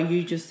than what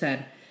you just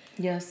said.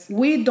 Yes.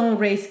 We don't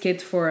raise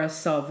kids for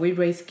ourselves. We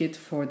raise kids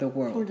for the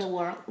world. For the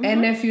world.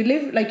 And if you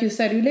live, like you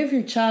said, you live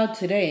your child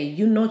today,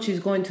 you know she's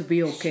going to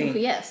be okay.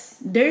 Yes.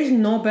 There's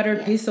no better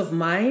peace of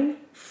mind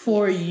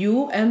for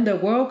you and the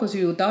world, because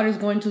your daughter is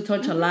going to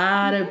touch a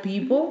lot of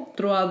people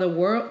throughout the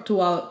world,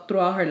 throughout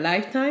her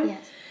lifetime.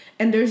 Yes.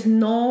 And there's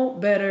no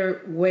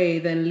better way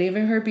than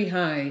leaving her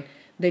behind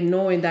than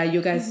knowing that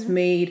you guys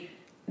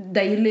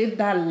that you lived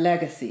that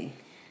legacy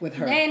with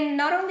her. And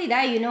not only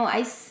that,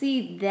 I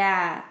see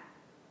that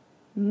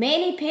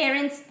many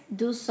parents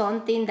do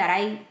something that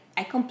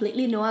I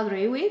completely no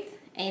agree with,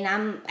 and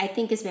I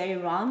think it's very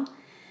wrong.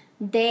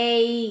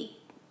 They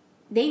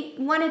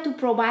wanted to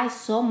provide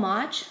so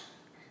much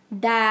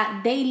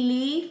that they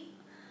live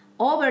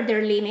over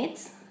their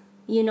limits.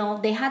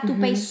 They had to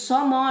pay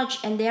so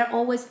much, and they're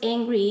always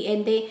angry,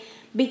 and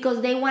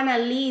because they want to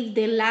live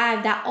the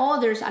life that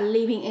others are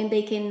living and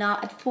they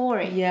cannot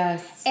afford it.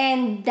 Yes.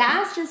 And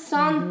that's just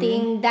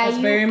something that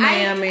very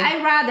Miami.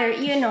 I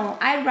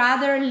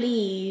rather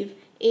live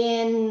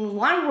in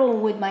one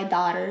room with my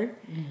daughter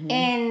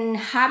and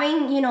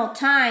having,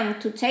 time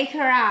to take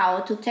her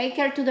out, to take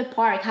her to the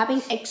park,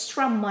 having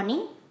extra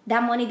money,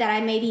 that money that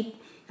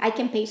I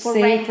can pay for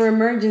save rent. for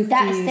emergencies.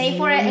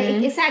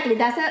 Exactly.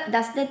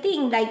 That's the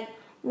thing. Like,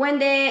 when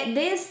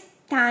this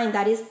time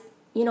that is,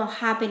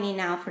 happening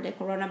now for the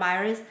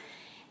coronavirus,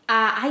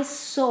 I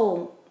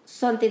saw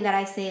something that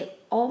I say,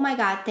 oh my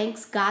God,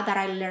 thanks God that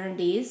I learned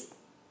this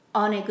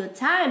on a good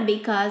time,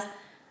 because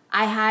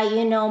I had,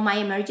 my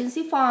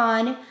emergency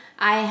fund.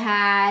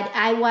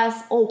 I was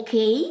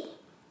okay.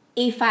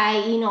 If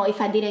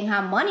I didn't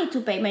have money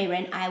to pay my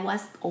rent, I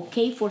was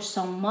okay for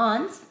some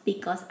months,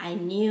 because I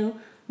knew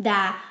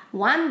that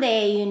one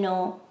day,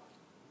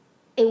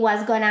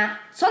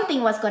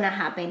 something was gonna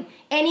happen.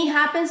 And it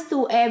happens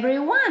to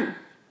everyone.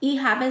 It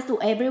happens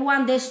to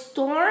everyone. The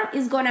storm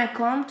is gonna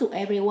come to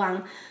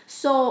everyone.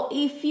 So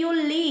if you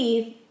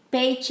live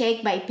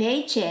paycheck by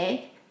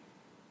paycheck,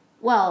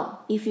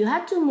 well, if you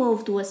have to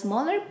move to a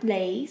smaller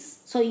place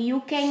so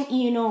you can,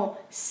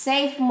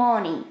 save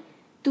money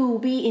to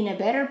be in a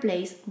better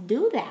place,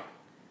 do that.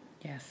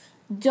 Yes.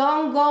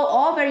 Don't go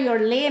over your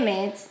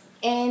limits,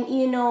 and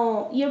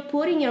you're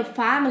putting your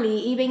family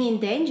even in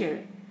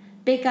danger,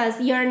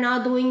 because you're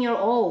not doing your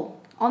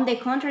all. On the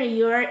contrary,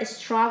 you're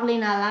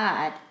struggling a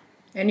lot.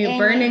 And you're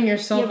burning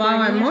yourself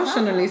out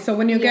emotionally. So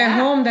when you get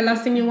home, the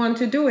last thing you want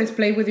to do is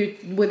play with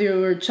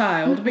your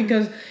child,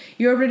 because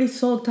you're already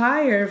so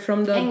tired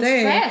from the day.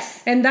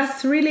 Stress. And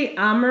that's really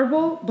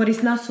admirable, but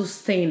it's not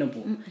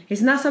sustainable.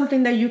 It's not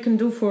something that you can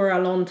do for a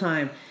long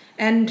time.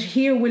 And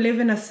here we live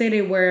in a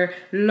city where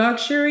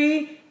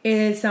luxury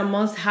is a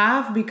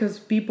must-have, because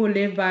people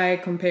live by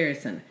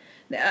comparison.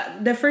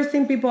 The first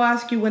thing people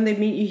ask you when they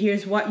meet you here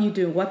is what you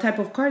do, what type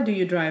of car do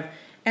you drive.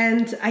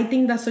 And I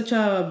think that's such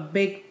a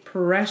big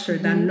pressure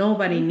that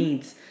nobody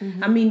needs.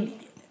 I mean,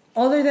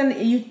 other than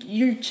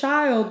your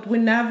child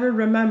will never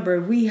remember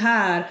we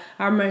had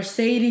our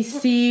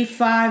Mercedes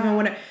C5 and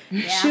whatever.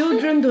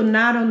 Children do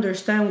not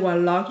understand what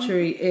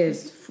luxury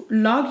is.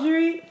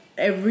 Luxury,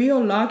 a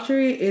real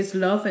luxury, is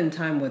love and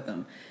time with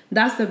them.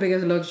 That's the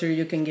biggest luxury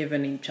you can give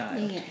any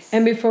child. Yes.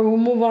 And before we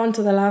move on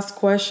to the last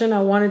question,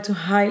 I wanted to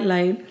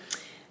highlight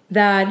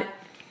that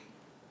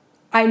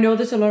I know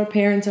there's a lot of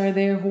parents out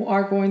there who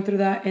are going through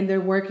that, and they're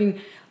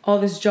working all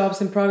these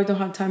jobs and probably don't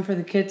have time for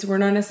the kids. We're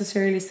not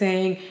necessarily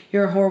saying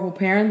you're a horrible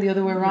parent, the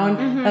other way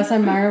around. That's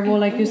admirable,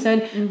 like you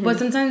said. But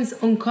sometimes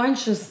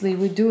unconsciously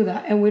we do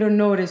that and we don't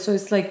notice. So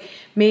it's like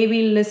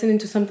maybe listening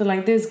to something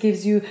like this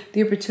gives you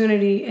the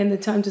opportunity and the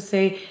time to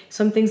say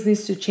some things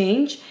needs to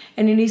change,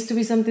 and it needs to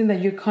be something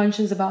that you're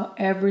conscious about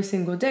every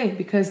single day,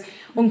 because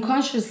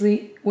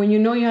unconsciously, when you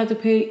know you have to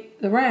pay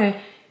the rent,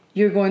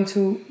 you're going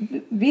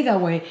to be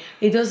that way.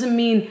 It doesn't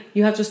mean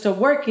you have to stop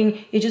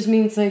working. It just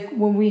means, like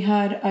when we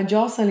had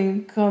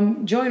Jocelyn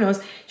come join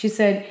us, she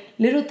said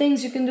little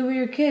things you can do with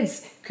your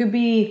kids could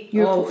be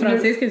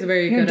Francisca is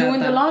very you're good doing at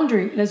the that.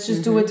 laundry. Let's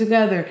just do it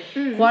together.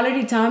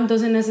 Quality time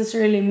doesn't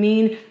necessarily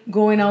mean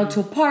going out to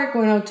a park,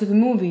 going out to the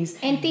movies,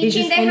 and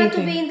teaching them how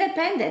to be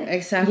independent.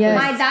 Exactly. Yes.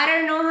 My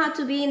daughter know how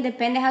to be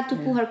independent, how to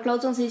put her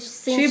clothes on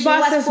since she was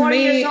bosses 4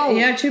 me. years old.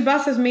 Yeah, she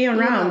bosses me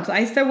around.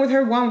 I stayed with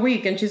her 1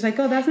 week, and she's like,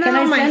 "Oh, that's not Can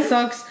how I my send-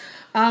 socks.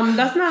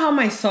 That's not how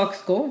my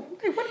socks go."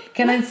 Like, what?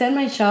 Can I send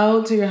my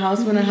child to your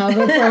house when I have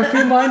it for a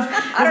few months?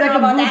 It's like a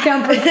boot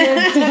camp for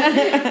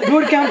kids.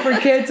 Boot camp for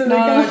kids. And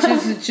No,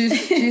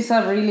 she's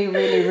a really,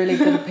 really, really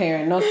good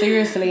parent. No,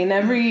 seriously, in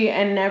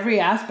every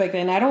aspect.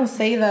 And I don't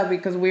say that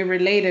because we're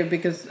related,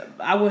 because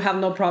I would have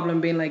no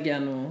problem being like, yeah,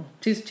 no,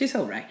 she's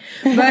all right.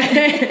 But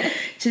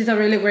she's a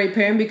really great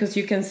parent, because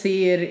you can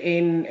see it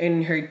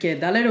in her kid.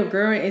 That little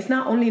girl is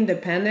not only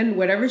independent,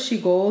 wherever she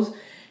goes,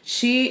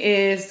 she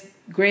is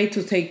great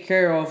to take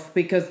care of,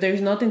 because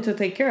there's nothing to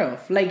take care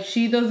of. Like,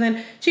 she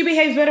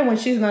behaves better when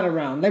she's not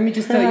around. Let me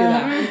just tell you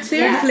that.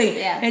 Seriously.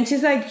 Yes. And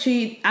she's like,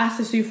 she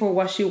asks you for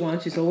what she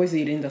wants. She's always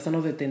eating. That's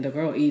another thing. The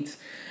girl eats.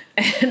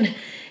 And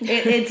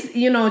it's,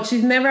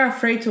 she's never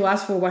afraid to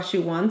ask for what she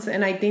wants.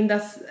 And I think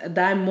that's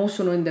that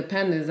emotional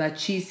independence that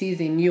she sees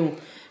in you.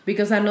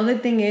 Because another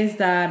thing is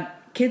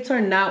that kids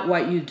are not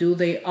what you do.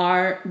 They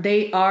are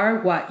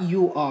what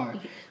you are.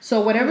 So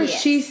whatever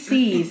she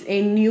sees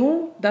in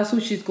you, that's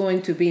who she's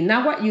going to be.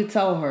 Not what you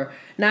tell her.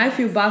 Now, if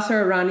you boss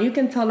her around, you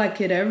can tell that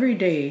kid every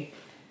day,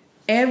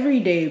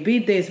 be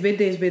this, be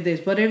this, be this.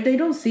 But if they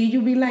don't see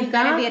you be like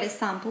that, you gotta be an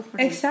example for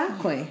them.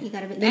 Exactly. You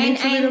gotta be. They need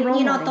to be the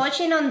role models.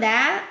 Touching on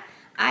that,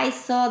 I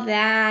saw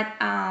that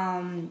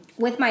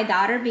with my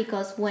daughter,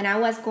 because when I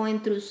was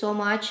going through so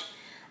much,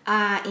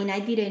 and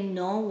I didn't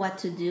know what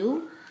to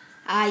do,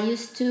 I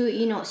used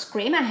to,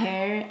 scream at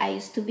her. I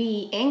used to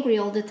be angry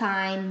all the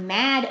time,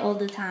 mad all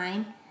the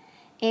time.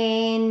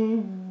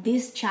 And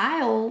this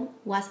child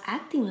was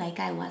acting like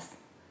I was,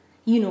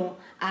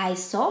 I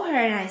saw her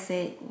and I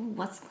said,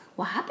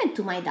 what happened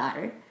to my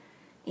daughter?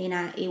 And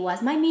it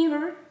was my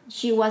mirror.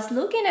 She was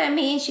looking at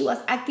me and she was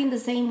acting the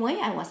same way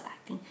I was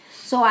acting.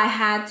 So I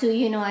had to,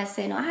 I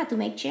said, no, I had to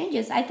make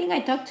changes. I think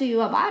I talked to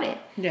you about it,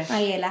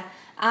 Mariela.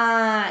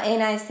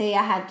 And I say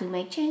I had to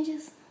make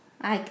changes.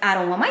 I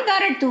don't want my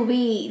daughter to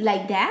be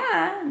like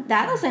that.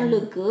 That doesn't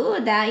look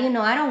good. That,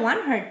 I don't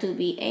want her to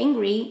be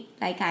angry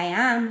like I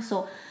am.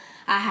 So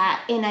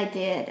I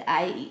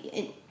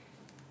did.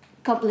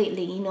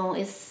 Completely,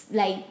 it's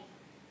like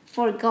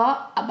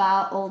forgot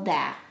about all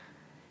that.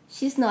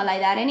 she's not like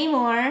that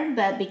anymore,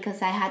 but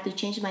because I had to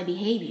change my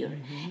behavior.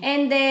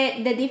 And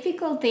the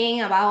difficult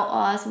thing about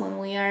us when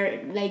we are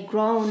like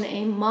grown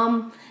and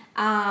mom,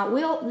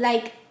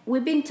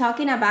 we've been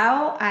talking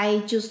about, I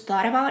just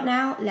thought about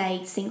now,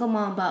 like single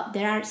mom, but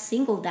there are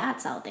single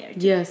dads out there too.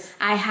 Yes.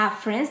 I have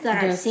friends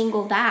that are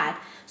single dad.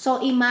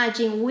 So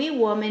imagine we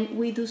women,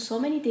 we do so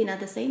many things at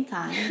the same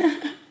time.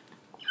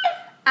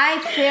 I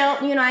feel,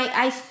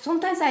 I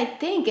sometimes I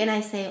think and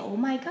I say, oh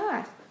my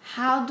God,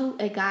 how do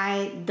a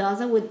guy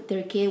does it with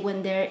their kid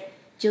when they're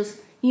just,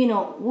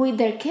 with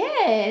their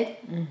kid?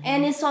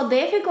 And it's so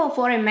difficult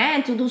for a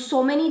man to do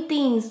so many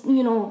things, they're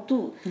so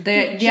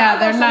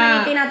not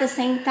many things at the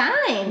same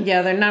time.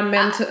 Yeah, they're not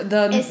meant to.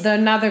 They're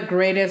not the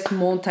greatest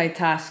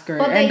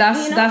multitasker, and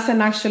that's an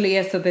actually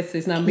a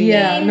statistic. Not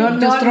being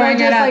not throwing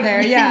it out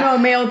there. Yeah,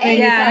 male thing.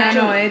 Yeah,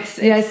 no, it's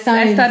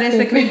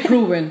statistically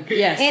proven.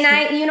 Yes, and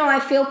I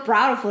feel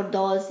proud for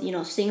those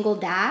single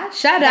dads.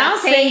 Shout out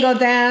single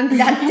dads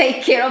that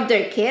take care of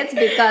their kids,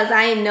 because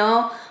I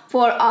know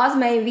for us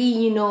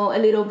maybe a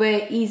little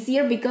bit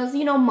easier because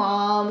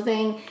moms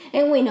and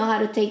we know how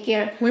to take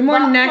care. We're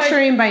more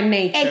nurturing by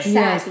nature.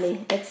 Exactly.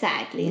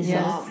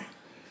 Yes. So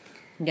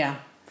yeah,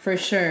 for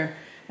sure.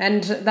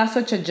 And that's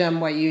such a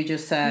gem what you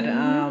just said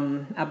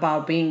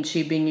about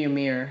she being your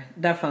mirror.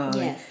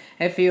 Definitely. Yes.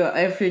 If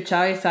your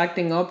child is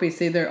acting up,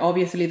 it's either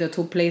obviously the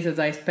two places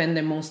I spend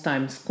the most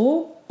time,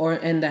 school or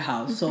in the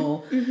house.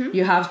 So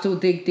you have to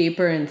dig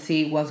deeper and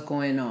see what's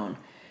going on.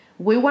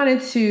 We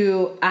wanted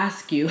to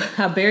ask you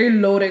a very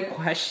loaded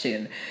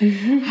question.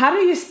 How do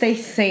you stay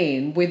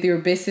sane with your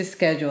busy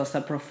schedule as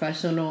a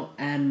professional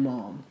and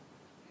mom?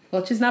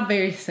 Well, she's not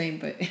very sane,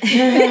 but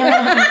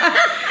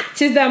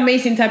she's the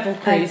amazing type of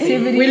crazy.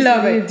 We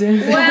love it.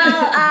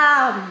 Well,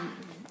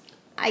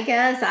 I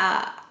guess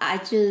I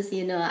just,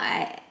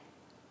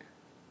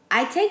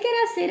 I take it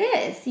as it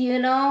is,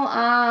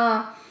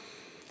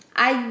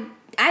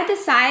 I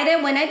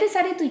decided, when I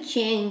decided to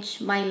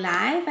change my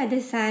life, I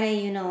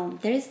decided,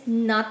 there is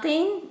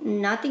nothing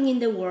in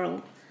the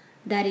world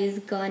that is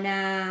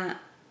gonna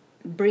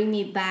bring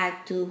me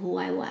back to who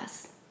I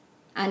was.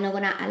 I'm not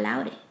gonna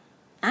allow it.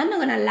 I'm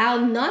not gonna allow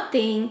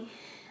nothing,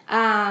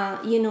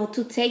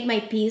 to take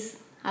my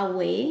peace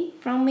away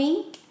from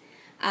me.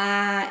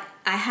 I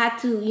had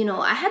to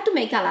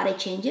make a lot of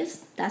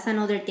changes. That's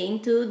another thing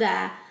too,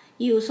 that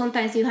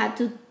sometimes you have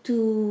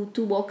to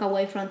walk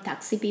away from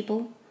toxic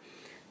people.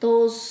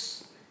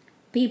 Those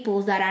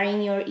people that are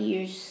in your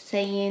ears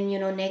saying,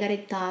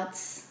 negative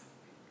thoughts.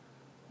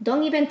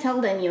 Don't even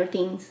tell them your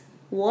things.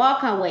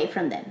 Walk away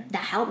from them.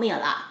 That helped me a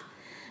lot.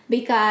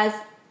 Because,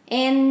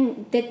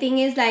 and the thing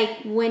is,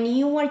 like, when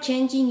you are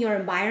changing your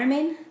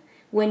environment,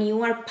 when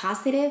you are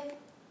positive,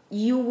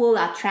 you will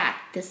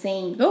attract the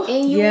same. Oh,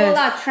 and you will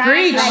attract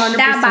like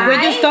that vibe. We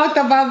just talked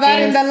about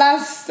that in the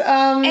last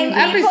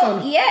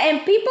episode.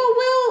 And people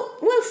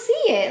will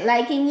see it,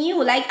 like, in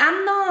you. Like,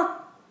 I'm not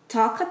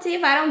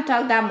talkative. I don't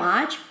talk that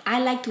much. I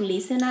like to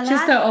listen a lot.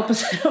 Just the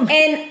opposite of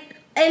me.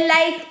 And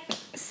like,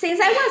 since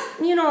I was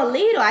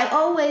little, I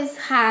always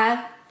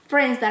have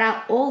friends that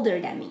are older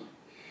than me,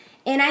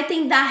 and I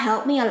think that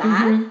helped me a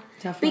lot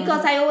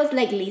because I always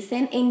like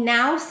listen. And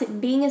now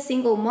being a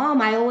single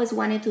mom, I always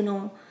wanted to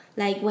know,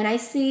 like, when I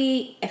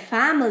see a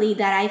family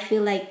that I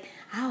feel like,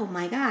 oh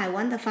my God, I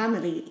want the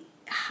family.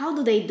 How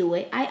do they do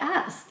it? I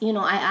ask.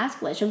 I ask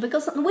questions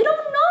because we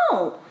don't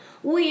know.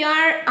 We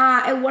are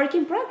a work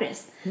in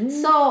progress.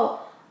 So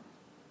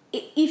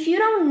if you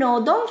don't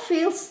know, don't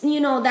feel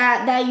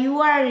that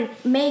you are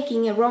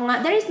making a wrong.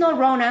 There is no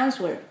wrong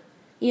answer.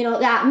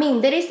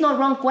 There is no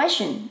wrong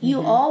question.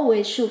 You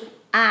always should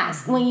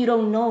ask when you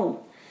don't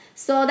know.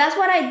 So that's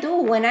what I do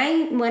when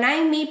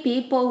I meet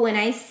people. When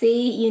I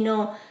see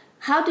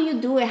how do you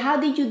do it? How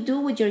did you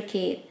do with your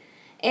kid?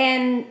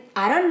 And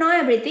I don't know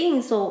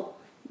everything. So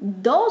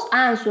those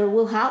answers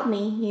will help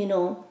me.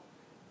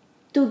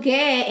 To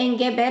get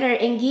better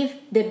and give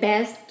the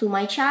best to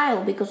my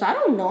child, because I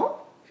don't know.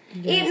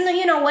 Yes. Even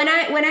when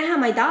I had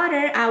my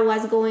daughter, I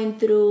was going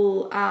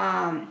through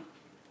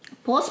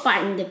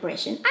postpartum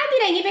depression. I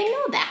didn't even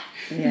know that.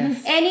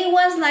 Yes. And it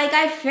was like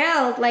I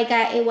felt like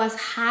it was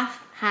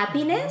half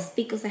happiness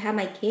because I had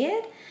my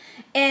kid,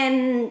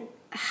 and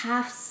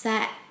half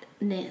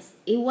sadness.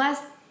 It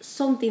was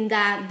something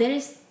that there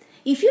is.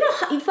 If you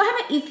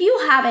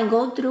haven't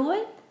gone through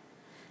it,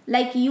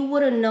 like, you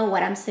wouldn't know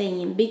what I'm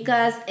saying,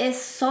 because it's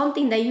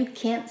something that you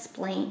can't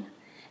explain.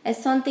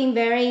 It's something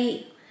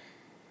very.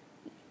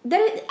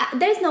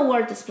 There's no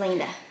word to explain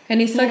that.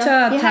 And it's such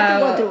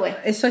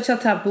It's such a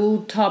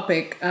taboo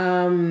topic.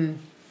 As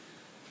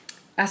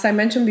I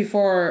mentioned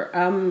before,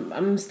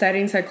 I'm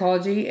studying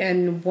psychology,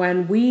 and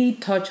when we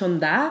touch on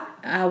that,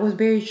 I was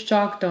very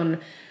shocked on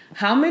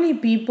how many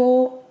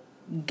people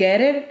get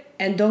it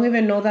and don't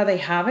even know that they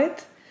have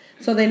it.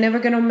 So they never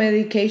get on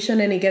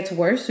medication and it gets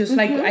worse. Just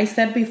like I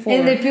said before.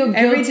 And they feel guilty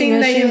everything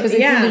that you, because they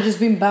think they're just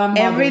being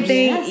bombarded.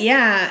 Everything,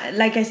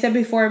 like I said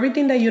before,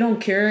 everything that you don't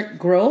care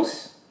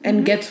grows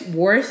and gets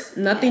worse.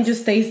 Nothing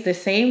just stays the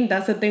same.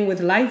 That's the thing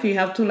with life. You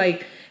have to,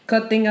 like,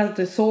 cut things at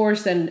the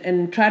source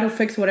and try to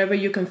fix whatever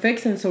you can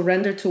fix and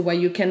surrender to what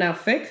you cannot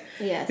fix.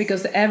 Yes.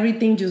 Because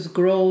everything just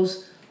grows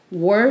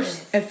worse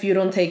if you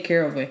don't take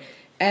care of it.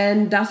 And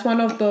that's one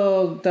of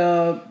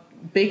the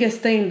biggest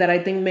thing that I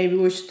think maybe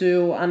we should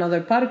do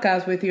another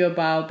podcast with you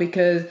about,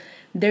 because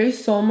there is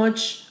so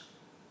much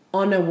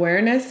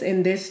unawareness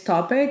in this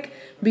topic,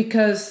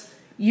 because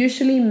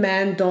usually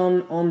men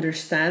don't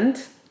understand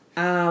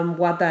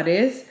what that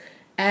is,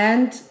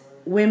 and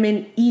women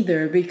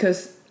either,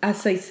 because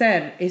as I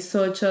said, it's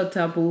such a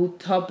taboo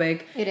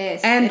topic. It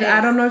is. And I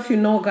don't know if you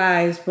know,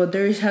 guys, but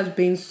there has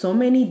been so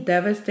many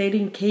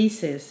devastating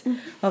cases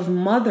of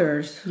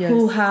mothers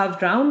who have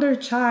drowned their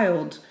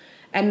child.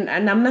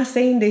 And I'm not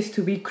saying this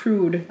to be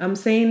crude. I'm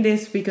saying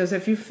this because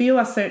if you feel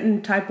a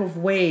certain type of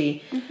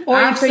way or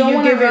after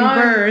you giving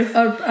birth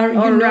or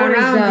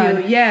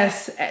around you,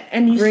 yes,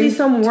 and you see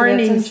some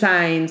warning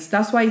signs.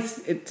 That's why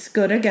it's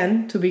good,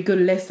 again, to be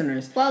good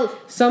listeners. Well,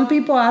 some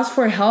people ask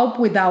for help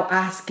without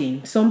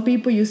asking. Some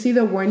people, you see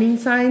the warning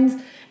signs,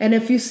 and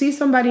if you see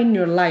somebody in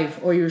your life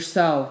or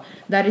yourself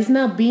that is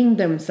not being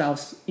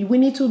themselves, we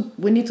need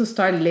to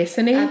start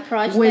listening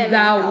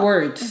without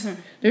words.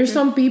 Mm-hmm. There's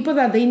some people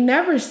that they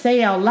never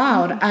say out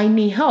loud, I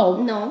need help.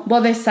 No.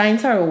 But the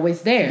signs are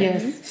always there.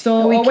 Yes.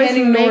 So we always can't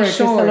ignore make it,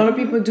 sure. a lot of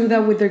people do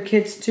that with their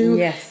kids too.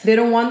 Yes. They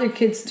don't want their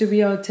kids to be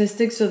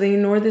autistic, so they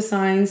ignore the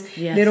signs.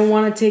 Yes. They don't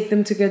want to take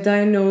them to get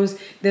diagnosed.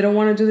 They don't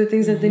want to do the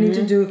things that they need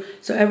to do.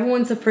 So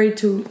everyone's afraid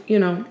to,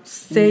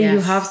 say you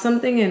have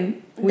something,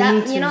 and we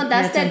need to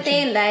that's the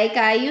thing. Like,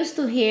 I used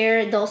to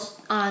hear those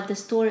the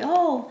story,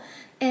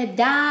 a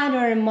dad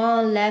or a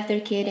mom left their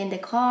kid in the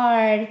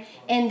car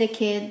and the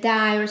kid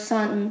died or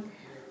something.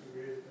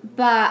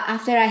 But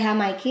after I had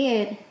my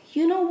kid,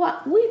 you know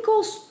what? We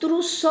go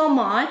through so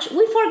much.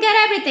 We forget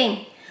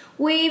everything.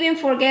 We even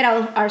forget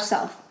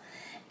ourselves.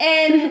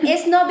 And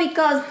it's not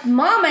because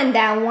mom and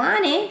dad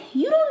want it.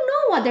 You don't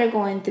know what they're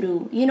going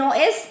through.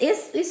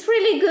 It's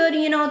really good,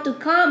 to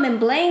come and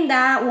blame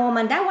that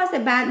woman. That was a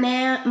bad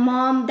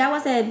mom. That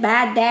was a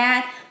bad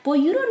dad. But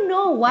you don't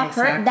know what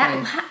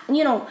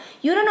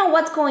you don't know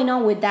what's going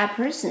on with that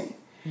person.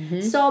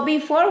 Mm-hmm. So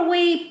before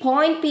we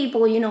point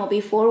people,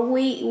 before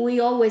we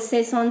always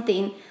say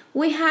something,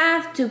 we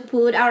have to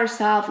put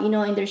ourselves,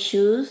 in their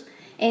shoes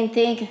and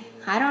think,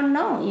 I don't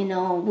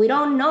know, we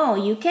don't know.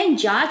 You can't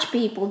judge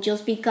people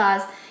just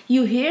because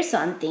you hear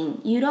something.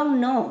 You don't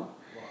know.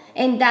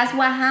 And that's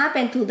what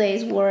happened to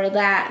today's world,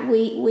 that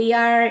we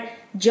are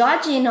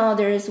judging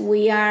others.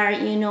 We are,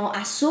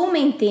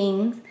 assuming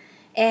things.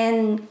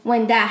 And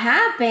when that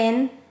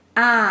happens,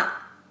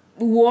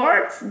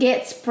 words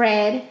get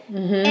spread,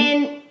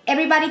 and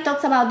everybody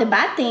talks about the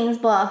bad things,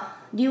 but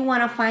do you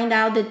want to find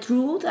out the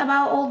truth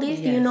about all this?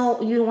 Yes.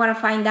 You want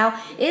to find out.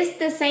 It's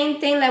the same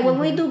thing like when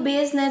we do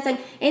business,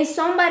 and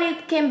somebody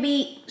can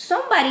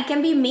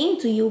be mean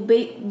to you,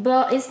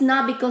 but it's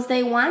not because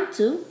they want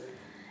to.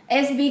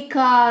 It's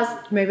because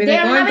maybe they're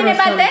having a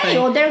bad day,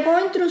 or they're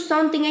going through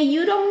something and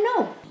you don't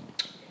know.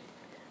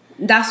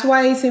 That's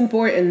why it's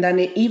important that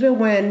even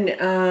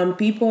when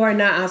people are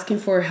not asking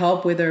for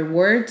help with their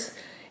words,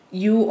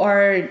 you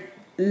are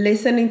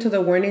listening to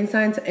the warning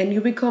signs, and you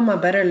become a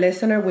better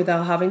listener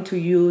without having to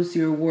use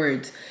your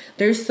words.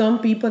 There's some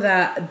people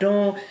that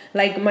don't,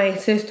 like my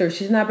sister,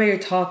 she's not very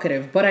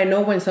talkative, but I know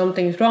when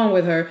something's wrong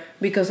with her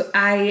because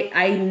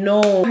I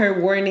know her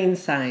warning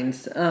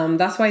signs.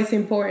 That's why it's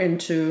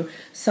important to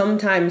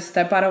sometimes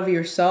step out of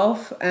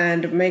yourself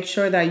and make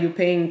sure that you're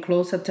paying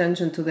close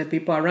attention to the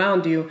people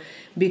around you,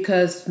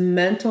 because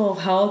mental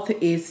health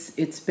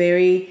it's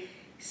very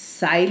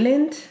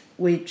silent,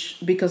 which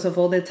because of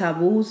all the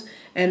taboos,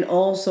 and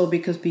also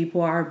because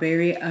people are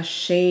very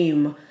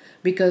ashamed,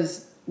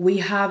 because we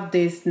have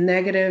this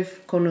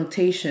negative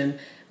connotation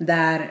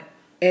that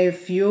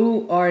if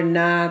you are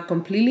not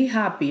completely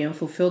happy and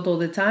fulfilled all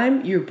the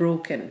time, you're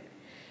broken.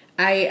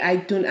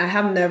 I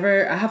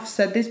have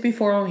said this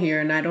before on here,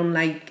 and I don't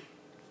like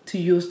to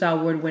use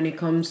that word when it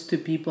comes to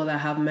people that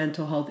have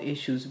mental health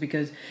issues,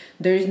 because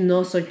there is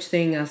no such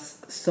thing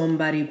as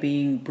somebody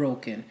being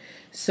broken.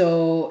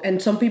 So,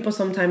 and some people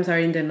sometimes are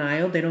in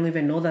denial. They don't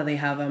even know that they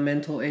have a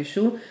mental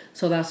issue.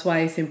 So that's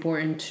why it's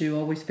important to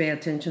always pay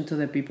attention to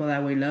the people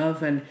that we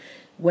love. And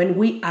when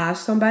we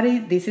ask somebody,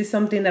 this is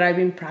something that I've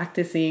been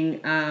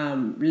practicing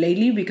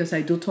lately, because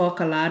I do talk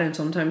a lot, and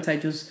sometimes I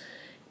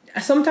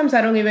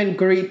don't even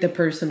greet the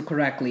person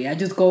correctly. I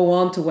just go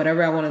on to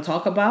whatever I want to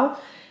talk about.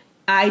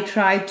 I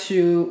try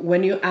to,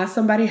 when you ask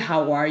somebody,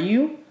 how are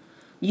you?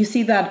 You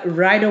see that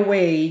right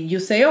away. You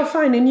say, oh,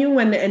 fine, and you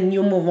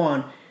move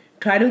on.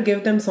 Try to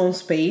give them some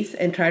space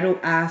and try to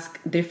ask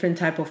different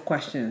type of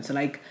questions,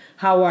 like,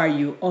 how are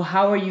you? Or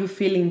how are you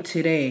feeling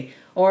today?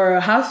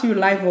 Or how's your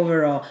life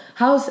overall?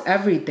 How's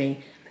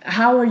everything?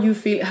 How are you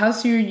feeling?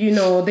 How's your,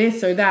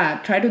 this or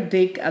that? Try to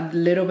dig a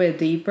little bit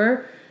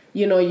deeper.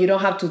 You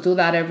don't have to do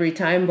that every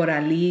time, but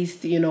at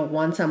least,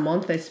 once a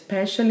month,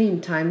 especially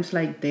in times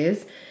like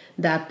this,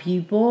 that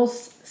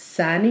people's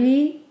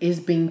sanity is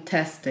being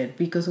tested,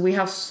 because we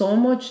have so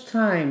much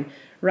time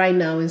right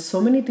now and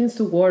so many things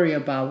to worry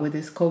about with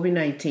this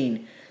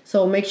COVID-19.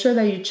 So make sure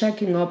that you're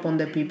checking up on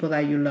the people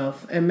that you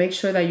love, and make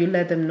sure that you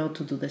let them know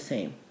to do the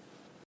same.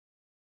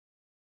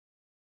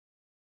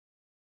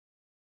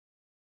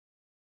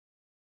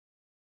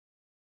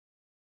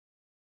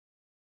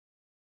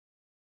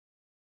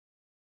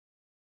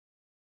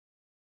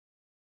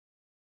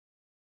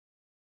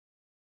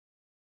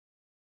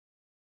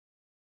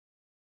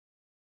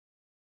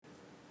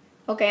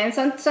 Okay, and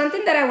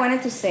something that I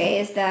wanted to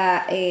say is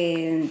that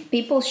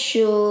people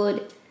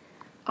should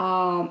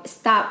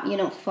stop,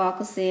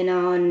 focusing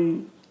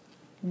on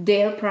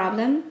their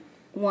problem.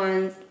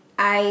 Once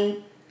I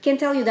can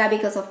tell you that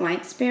because of my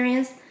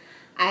experience,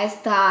 I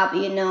stopped,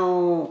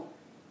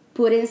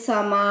 putting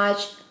so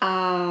much,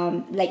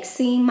 like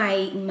seeing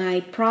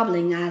my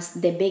problem as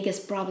the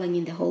biggest problem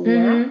in the whole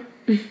world.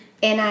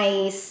 And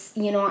I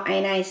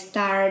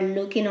start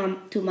looking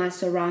on to my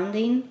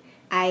surrounding.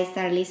 I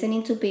start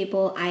listening to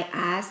people. I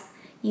ask,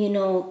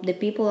 the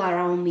people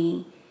around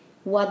me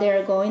what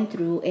they're going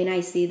through, and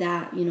I see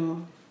that,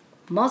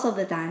 most of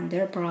the time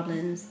their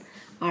problems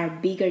are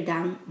bigger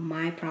than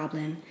my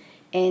problem,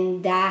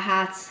 and that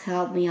has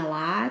helped me a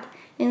lot.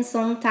 And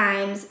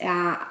sometimes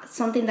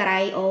something that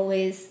I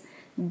always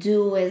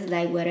do is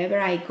like wherever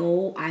I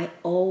go, I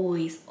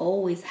always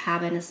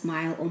having a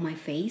smile on my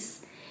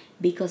face,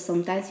 because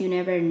sometimes you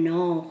never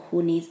know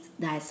who needs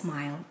that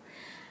smile.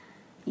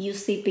 You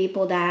see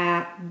people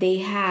that they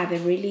have a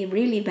really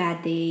really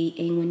bad day,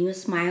 and when you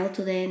smile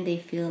to them, they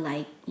feel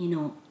like,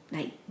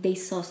 like they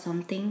saw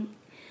something,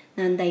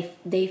 and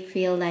they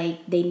feel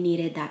like they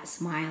needed that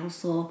smile.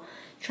 So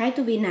try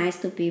to be nice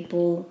to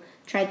people.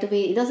 Try to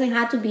be, it doesn't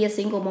have to be a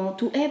single mom,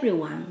 to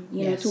everyone,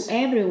 Yes. to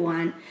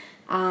everyone.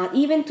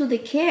 Even to the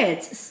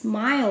kids,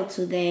 smile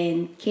to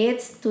them.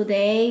 Kids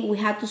today, we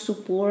have to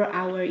support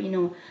our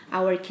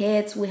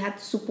kids. We have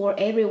to support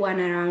everyone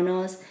around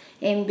us,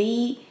 and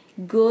be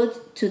good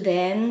to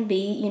them.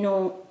 Be,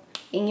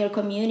 in your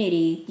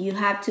community, you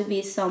have to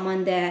be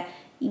someone that,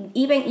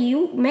 even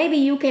you, maybe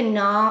you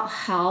cannot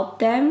help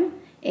them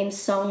in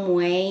some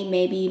way,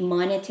 maybe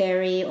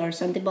monetary or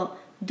something, but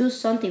do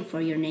something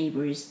for your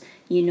neighbors.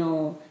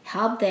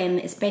 Help them,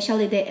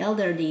 especially the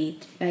elderly.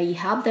 You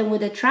help them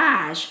with the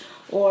trash,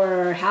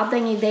 or help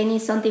them if they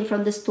need something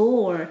from the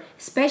store.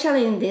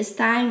 Especially in this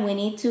time, we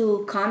need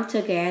to come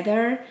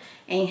together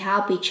and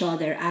help each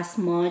other as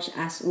much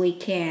as we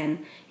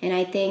can. And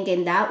I think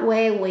in that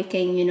way we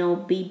can,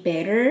 be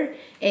better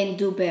and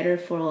do better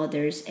for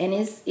others. And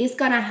it's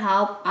gonna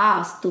help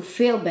us to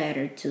feel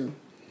better too.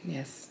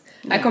 Yes.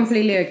 I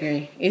completely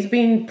agree. It's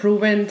been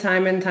proven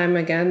time and time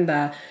again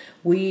that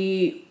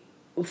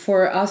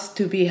for us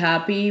to be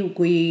happy,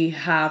 we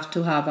have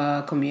to have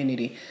a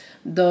community.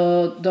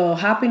 The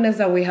happiness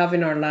that we have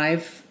in our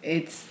life,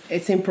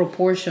 it's in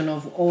proportion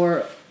of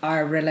all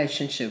our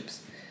relationships.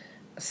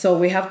 So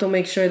we have to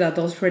make sure that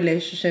those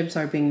relationships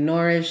are being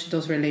nourished,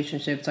 those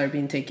relationships are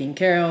being taken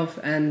care of,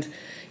 and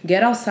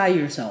get outside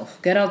yourself.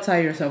 Get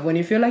outside yourself. When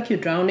you feel like you're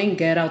drowning,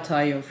 get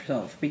outside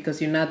yourself,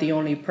 because you're not the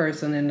only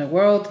person in the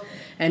world.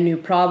 And your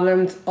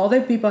problems,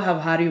 other people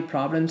have had your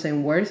problems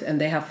and worse,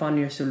 and they have found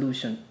your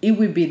solution. It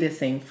would be the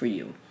same for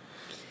you.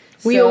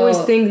 We always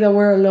think that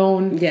we're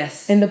alone.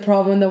 Yes. In the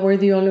problem, that we're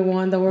the only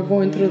one, that we're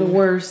going through the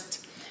worst.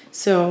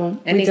 So,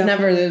 and it's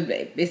never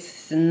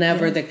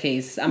the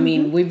case. I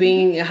mean, we've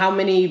been, how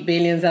many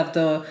billions of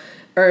the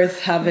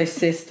earth have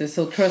existed?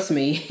 So trust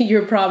me,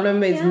 your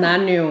problem is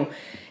not new.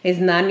 It's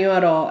not new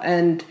at all.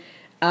 And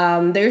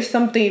there's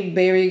something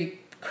very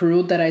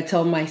crude that I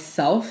tell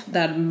myself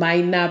that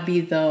might not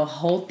be the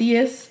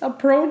healthiest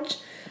approach.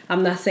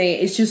 I'm not saying,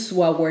 it's just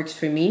what works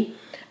for me.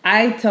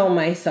 I tell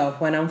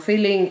myself when I'm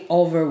feeling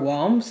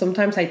overwhelmed,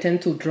 sometimes I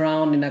tend to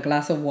drown in a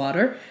glass of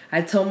water.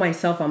 I tell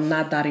myself I'm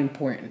not that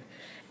important.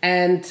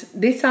 And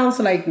this sounds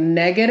like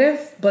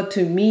negative, but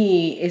to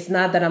me, it's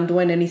not that I'm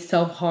doing any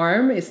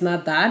self-harm. It's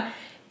not that.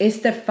 It's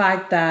the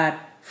fact that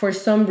for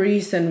some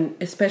reason,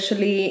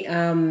 especially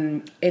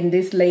in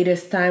this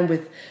latest time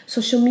with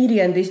social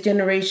media and this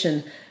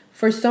generation,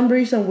 for some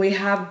reason we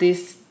have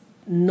this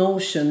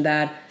notion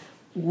that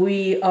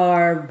we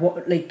are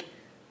like,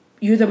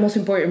 you're the most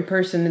important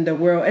person in the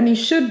world, and you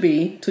should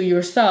be to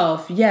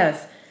yourself,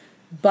 yes.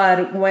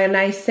 But when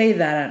I say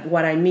that,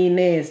 what I mean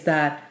is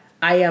that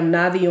I am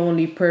not the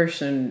only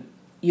person,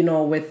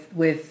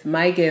 with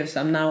my gifts.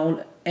 I'm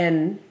not,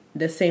 and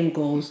the same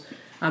goes.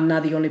 I'm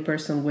not the only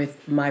person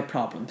with my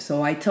problems.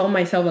 So I tell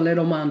myself a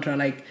little mantra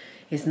like,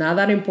 it's not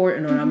that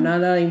important, or I'm not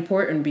that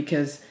important,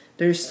 because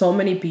there's so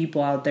many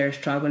people out there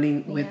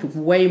struggling with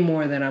way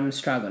more than I'm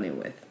struggling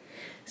with.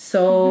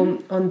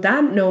 So on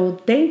that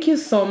note, thank you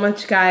so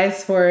much,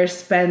 guys, for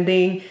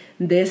spending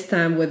this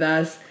time with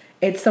us.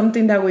 It's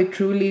something that we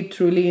truly,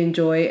 truly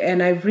enjoy.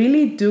 And I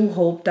really do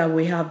hope that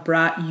we have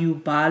brought you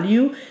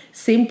value,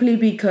 simply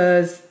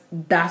because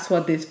that's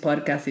what this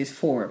podcast is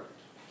for.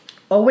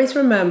 Always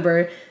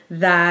remember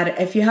that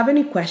if you have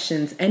any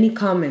questions, any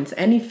comments,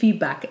 any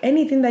feedback,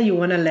 anything that you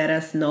want to let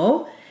us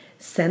know,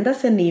 send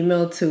us an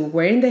email to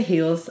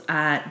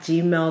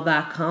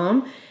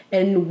wearingthehills@gmail.com,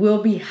 and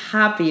we'll be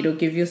happy to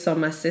give you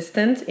some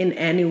assistance in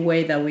any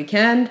way that we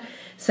can.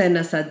 send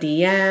us a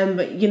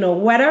DM,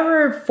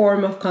 whatever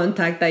form of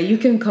contact that you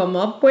can come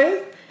up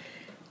with.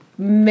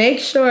 Make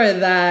sure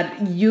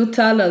that you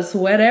tell us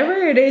whatever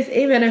it is,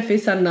 even if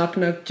it's a knock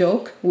knock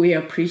joke, we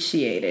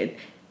appreciate it.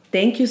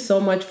 Thank you so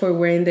much for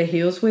wearing the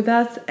heels with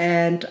us,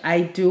 and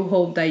I do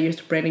hope that you're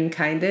spreading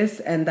kindness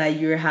and that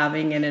you're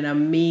having an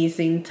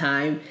amazing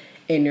time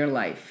in your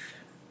life.